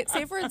silly, right?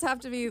 Safe words have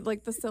to be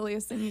like the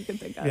silliest thing you can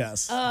think of.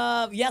 Yes.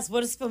 Yes.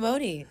 What is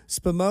spumoni?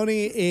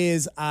 Spumoni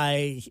is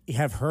I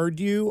have heard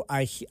you.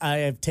 I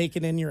have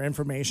taken in your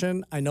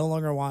information. I no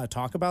longer want to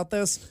talk about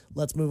this.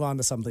 Let's move on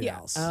to something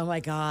else. Oh my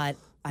God.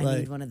 I Like,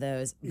 need one of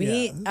those.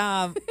 yeah.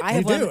 I We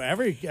have do. one.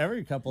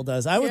 Every couple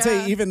does. I would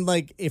say even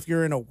like if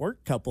you're in a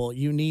work couple,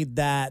 you need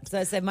that. So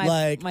I said my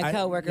like, my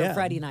coworker yeah.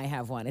 Freddie and I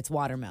have one. It's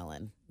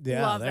watermelon.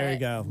 Yeah, Love there it. you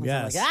go. So I'm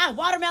Yes. like,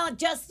 watermelon,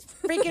 just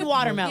freaking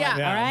watermelon.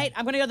 Yeah. All right.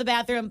 I'm gonna go to the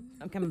bathroom.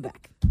 I'm coming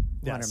back.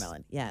 Yes.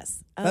 Watermelon.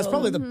 Yes. That's Oh,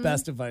 probably the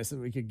best advice that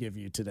we could give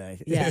you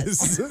today.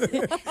 Yes. is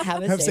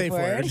have a have safe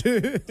word.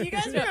 word. Do you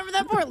guys remember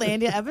that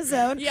Portlandia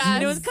episode? Yes.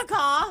 And it was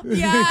caca.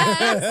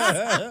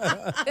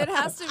 Yes. It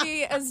has to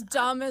be as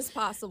dumb as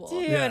possible.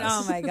 Dude, Yes.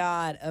 oh my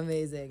God,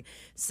 amazing.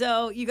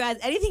 So, you guys,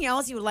 anything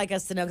else you would like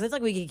us to know? Because it's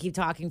like we could keep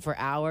talking for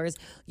hours.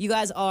 You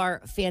guys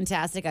are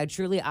fantastic. I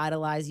truly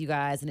idolize you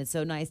guys, and it's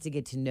so nice to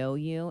get to know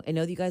you and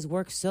know that you guys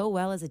work so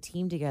well as a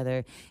team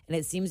together. And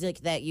it seems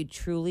like that you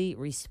truly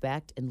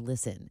respect and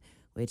listen,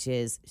 which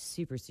is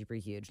super, super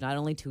huge, not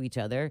only to each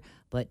other,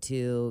 but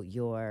to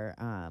your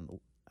I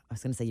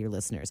was going to say your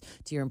listeners,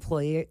 to your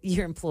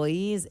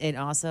employees, and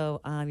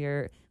also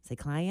your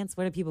clients.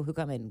 What are people who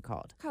come in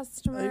called?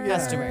 Customers.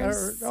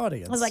 Customers. Our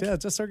audience. I was like- yeah,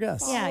 just our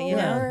guests. Yeah, you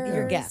know, your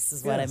Followers. guests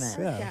is what I Yes,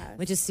 meant. yeah.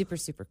 Which is super,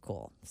 super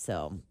cool.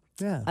 So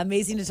Yeah.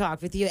 amazing to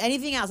talk with you.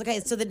 Anything else? Okay,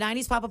 so the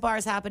 90s Pop-Up Bar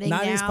is happening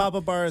 90s now.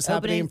 Pop-Up Bar is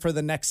happening Opening for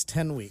the next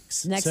 10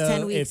 weeks. Next So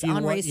 10 weeks if you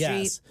on want- Ray Street.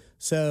 Yes.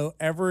 So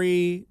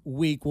every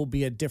week will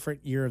be a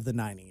different year of the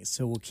 90s.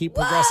 So we'll keep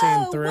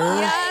progressing through.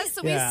 Yes,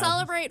 so we Yeah.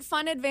 celebrate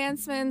fun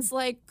advancements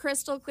like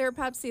Crystal Clear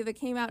Pepsi that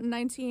came out in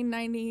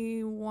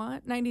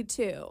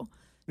 92.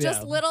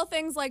 Just Yeah. little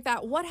things like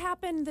that. What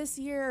happened this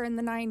year in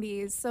the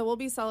 90s? So we'll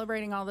be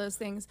celebrating all those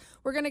things.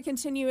 We're going to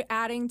continue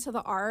adding to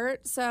the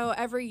art. So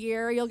every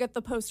year you'll get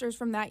the posters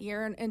from that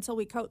year until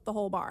we coat the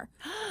whole bar.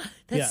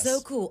 That's Yes. so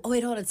cool. Oh,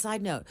 wait, hold on.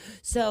 Side note.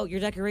 So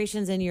your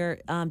decorations and your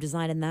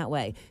design in that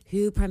way,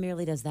 who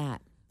primarily does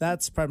that?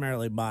 That's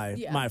primarily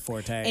my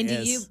forte. And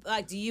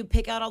do you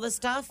pick out all the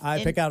stuff?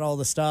 I pick out all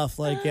the stuff.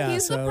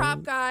 He's the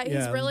prop guy.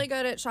 He's really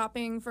good at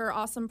shopping for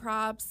awesome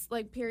props,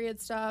 like period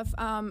stuff.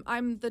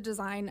 I'm the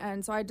design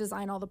end, so I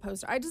design all the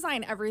posters. I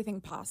design everything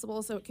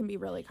possible so it can be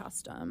really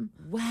custom.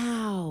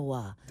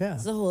 Wow. Yeah.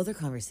 It's a whole other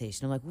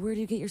conversation. I'm like, where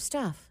do you get your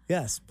stuff?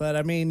 Yes, but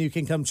I mean, you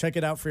can come check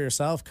it out for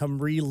yourself. Come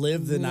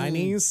relive the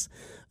 90s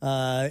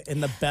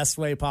in the best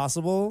way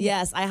possible.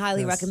 Yes, I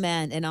highly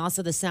recommend. And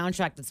also the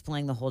soundtrack that's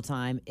playing the whole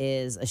time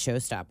is a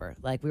showstopper.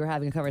 Like we were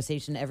having a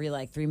conversation every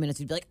 3 minutes.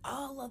 We'd be like,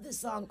 oh, I love this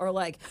song. Or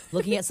like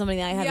looking at somebody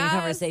and I having a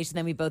conversation.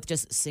 Then we both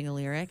just sing a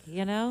lyric,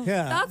 you know?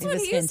 Yeah. That's what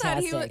he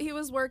fantastic. said. He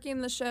was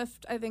working the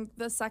shift, I think,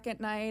 the second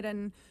night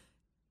and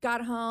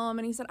got home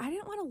and he said, I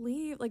didn't want to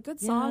leave. Like good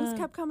songs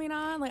kept coming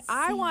on. Like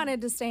I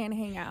wanted to stay and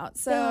hang out.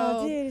 So,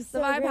 the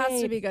vibe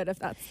has to be good if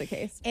that's the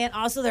case. And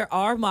also there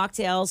are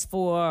mocktails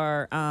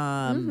for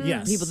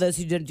people, those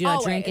who do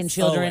not drink, and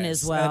children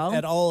as well.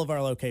 At all of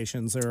our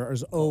locations,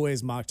 there's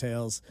always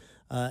mocktails.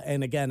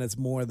 And again, it's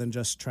more than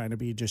just trying to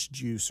be just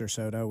juice or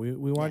soda.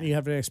 We want you to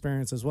have an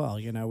experience as well.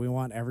 You know, we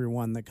want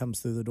everyone that comes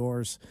through the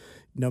doors,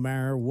 no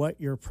matter what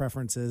your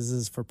preference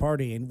is for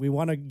partying, we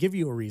want to give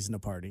you a reason to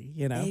party,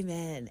 you know?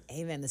 Amen.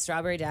 The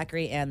strawberry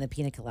dacqueri and the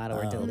pina colada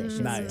were delicious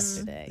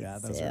yesterday. Yeah,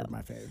 those are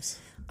my faves.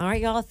 All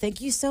right, y'all. Thank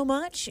you so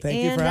much.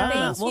 Thank you for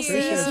having us. We'll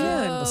see you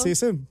soon. We'll see you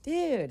soon.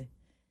 Dude,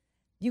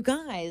 you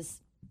guys,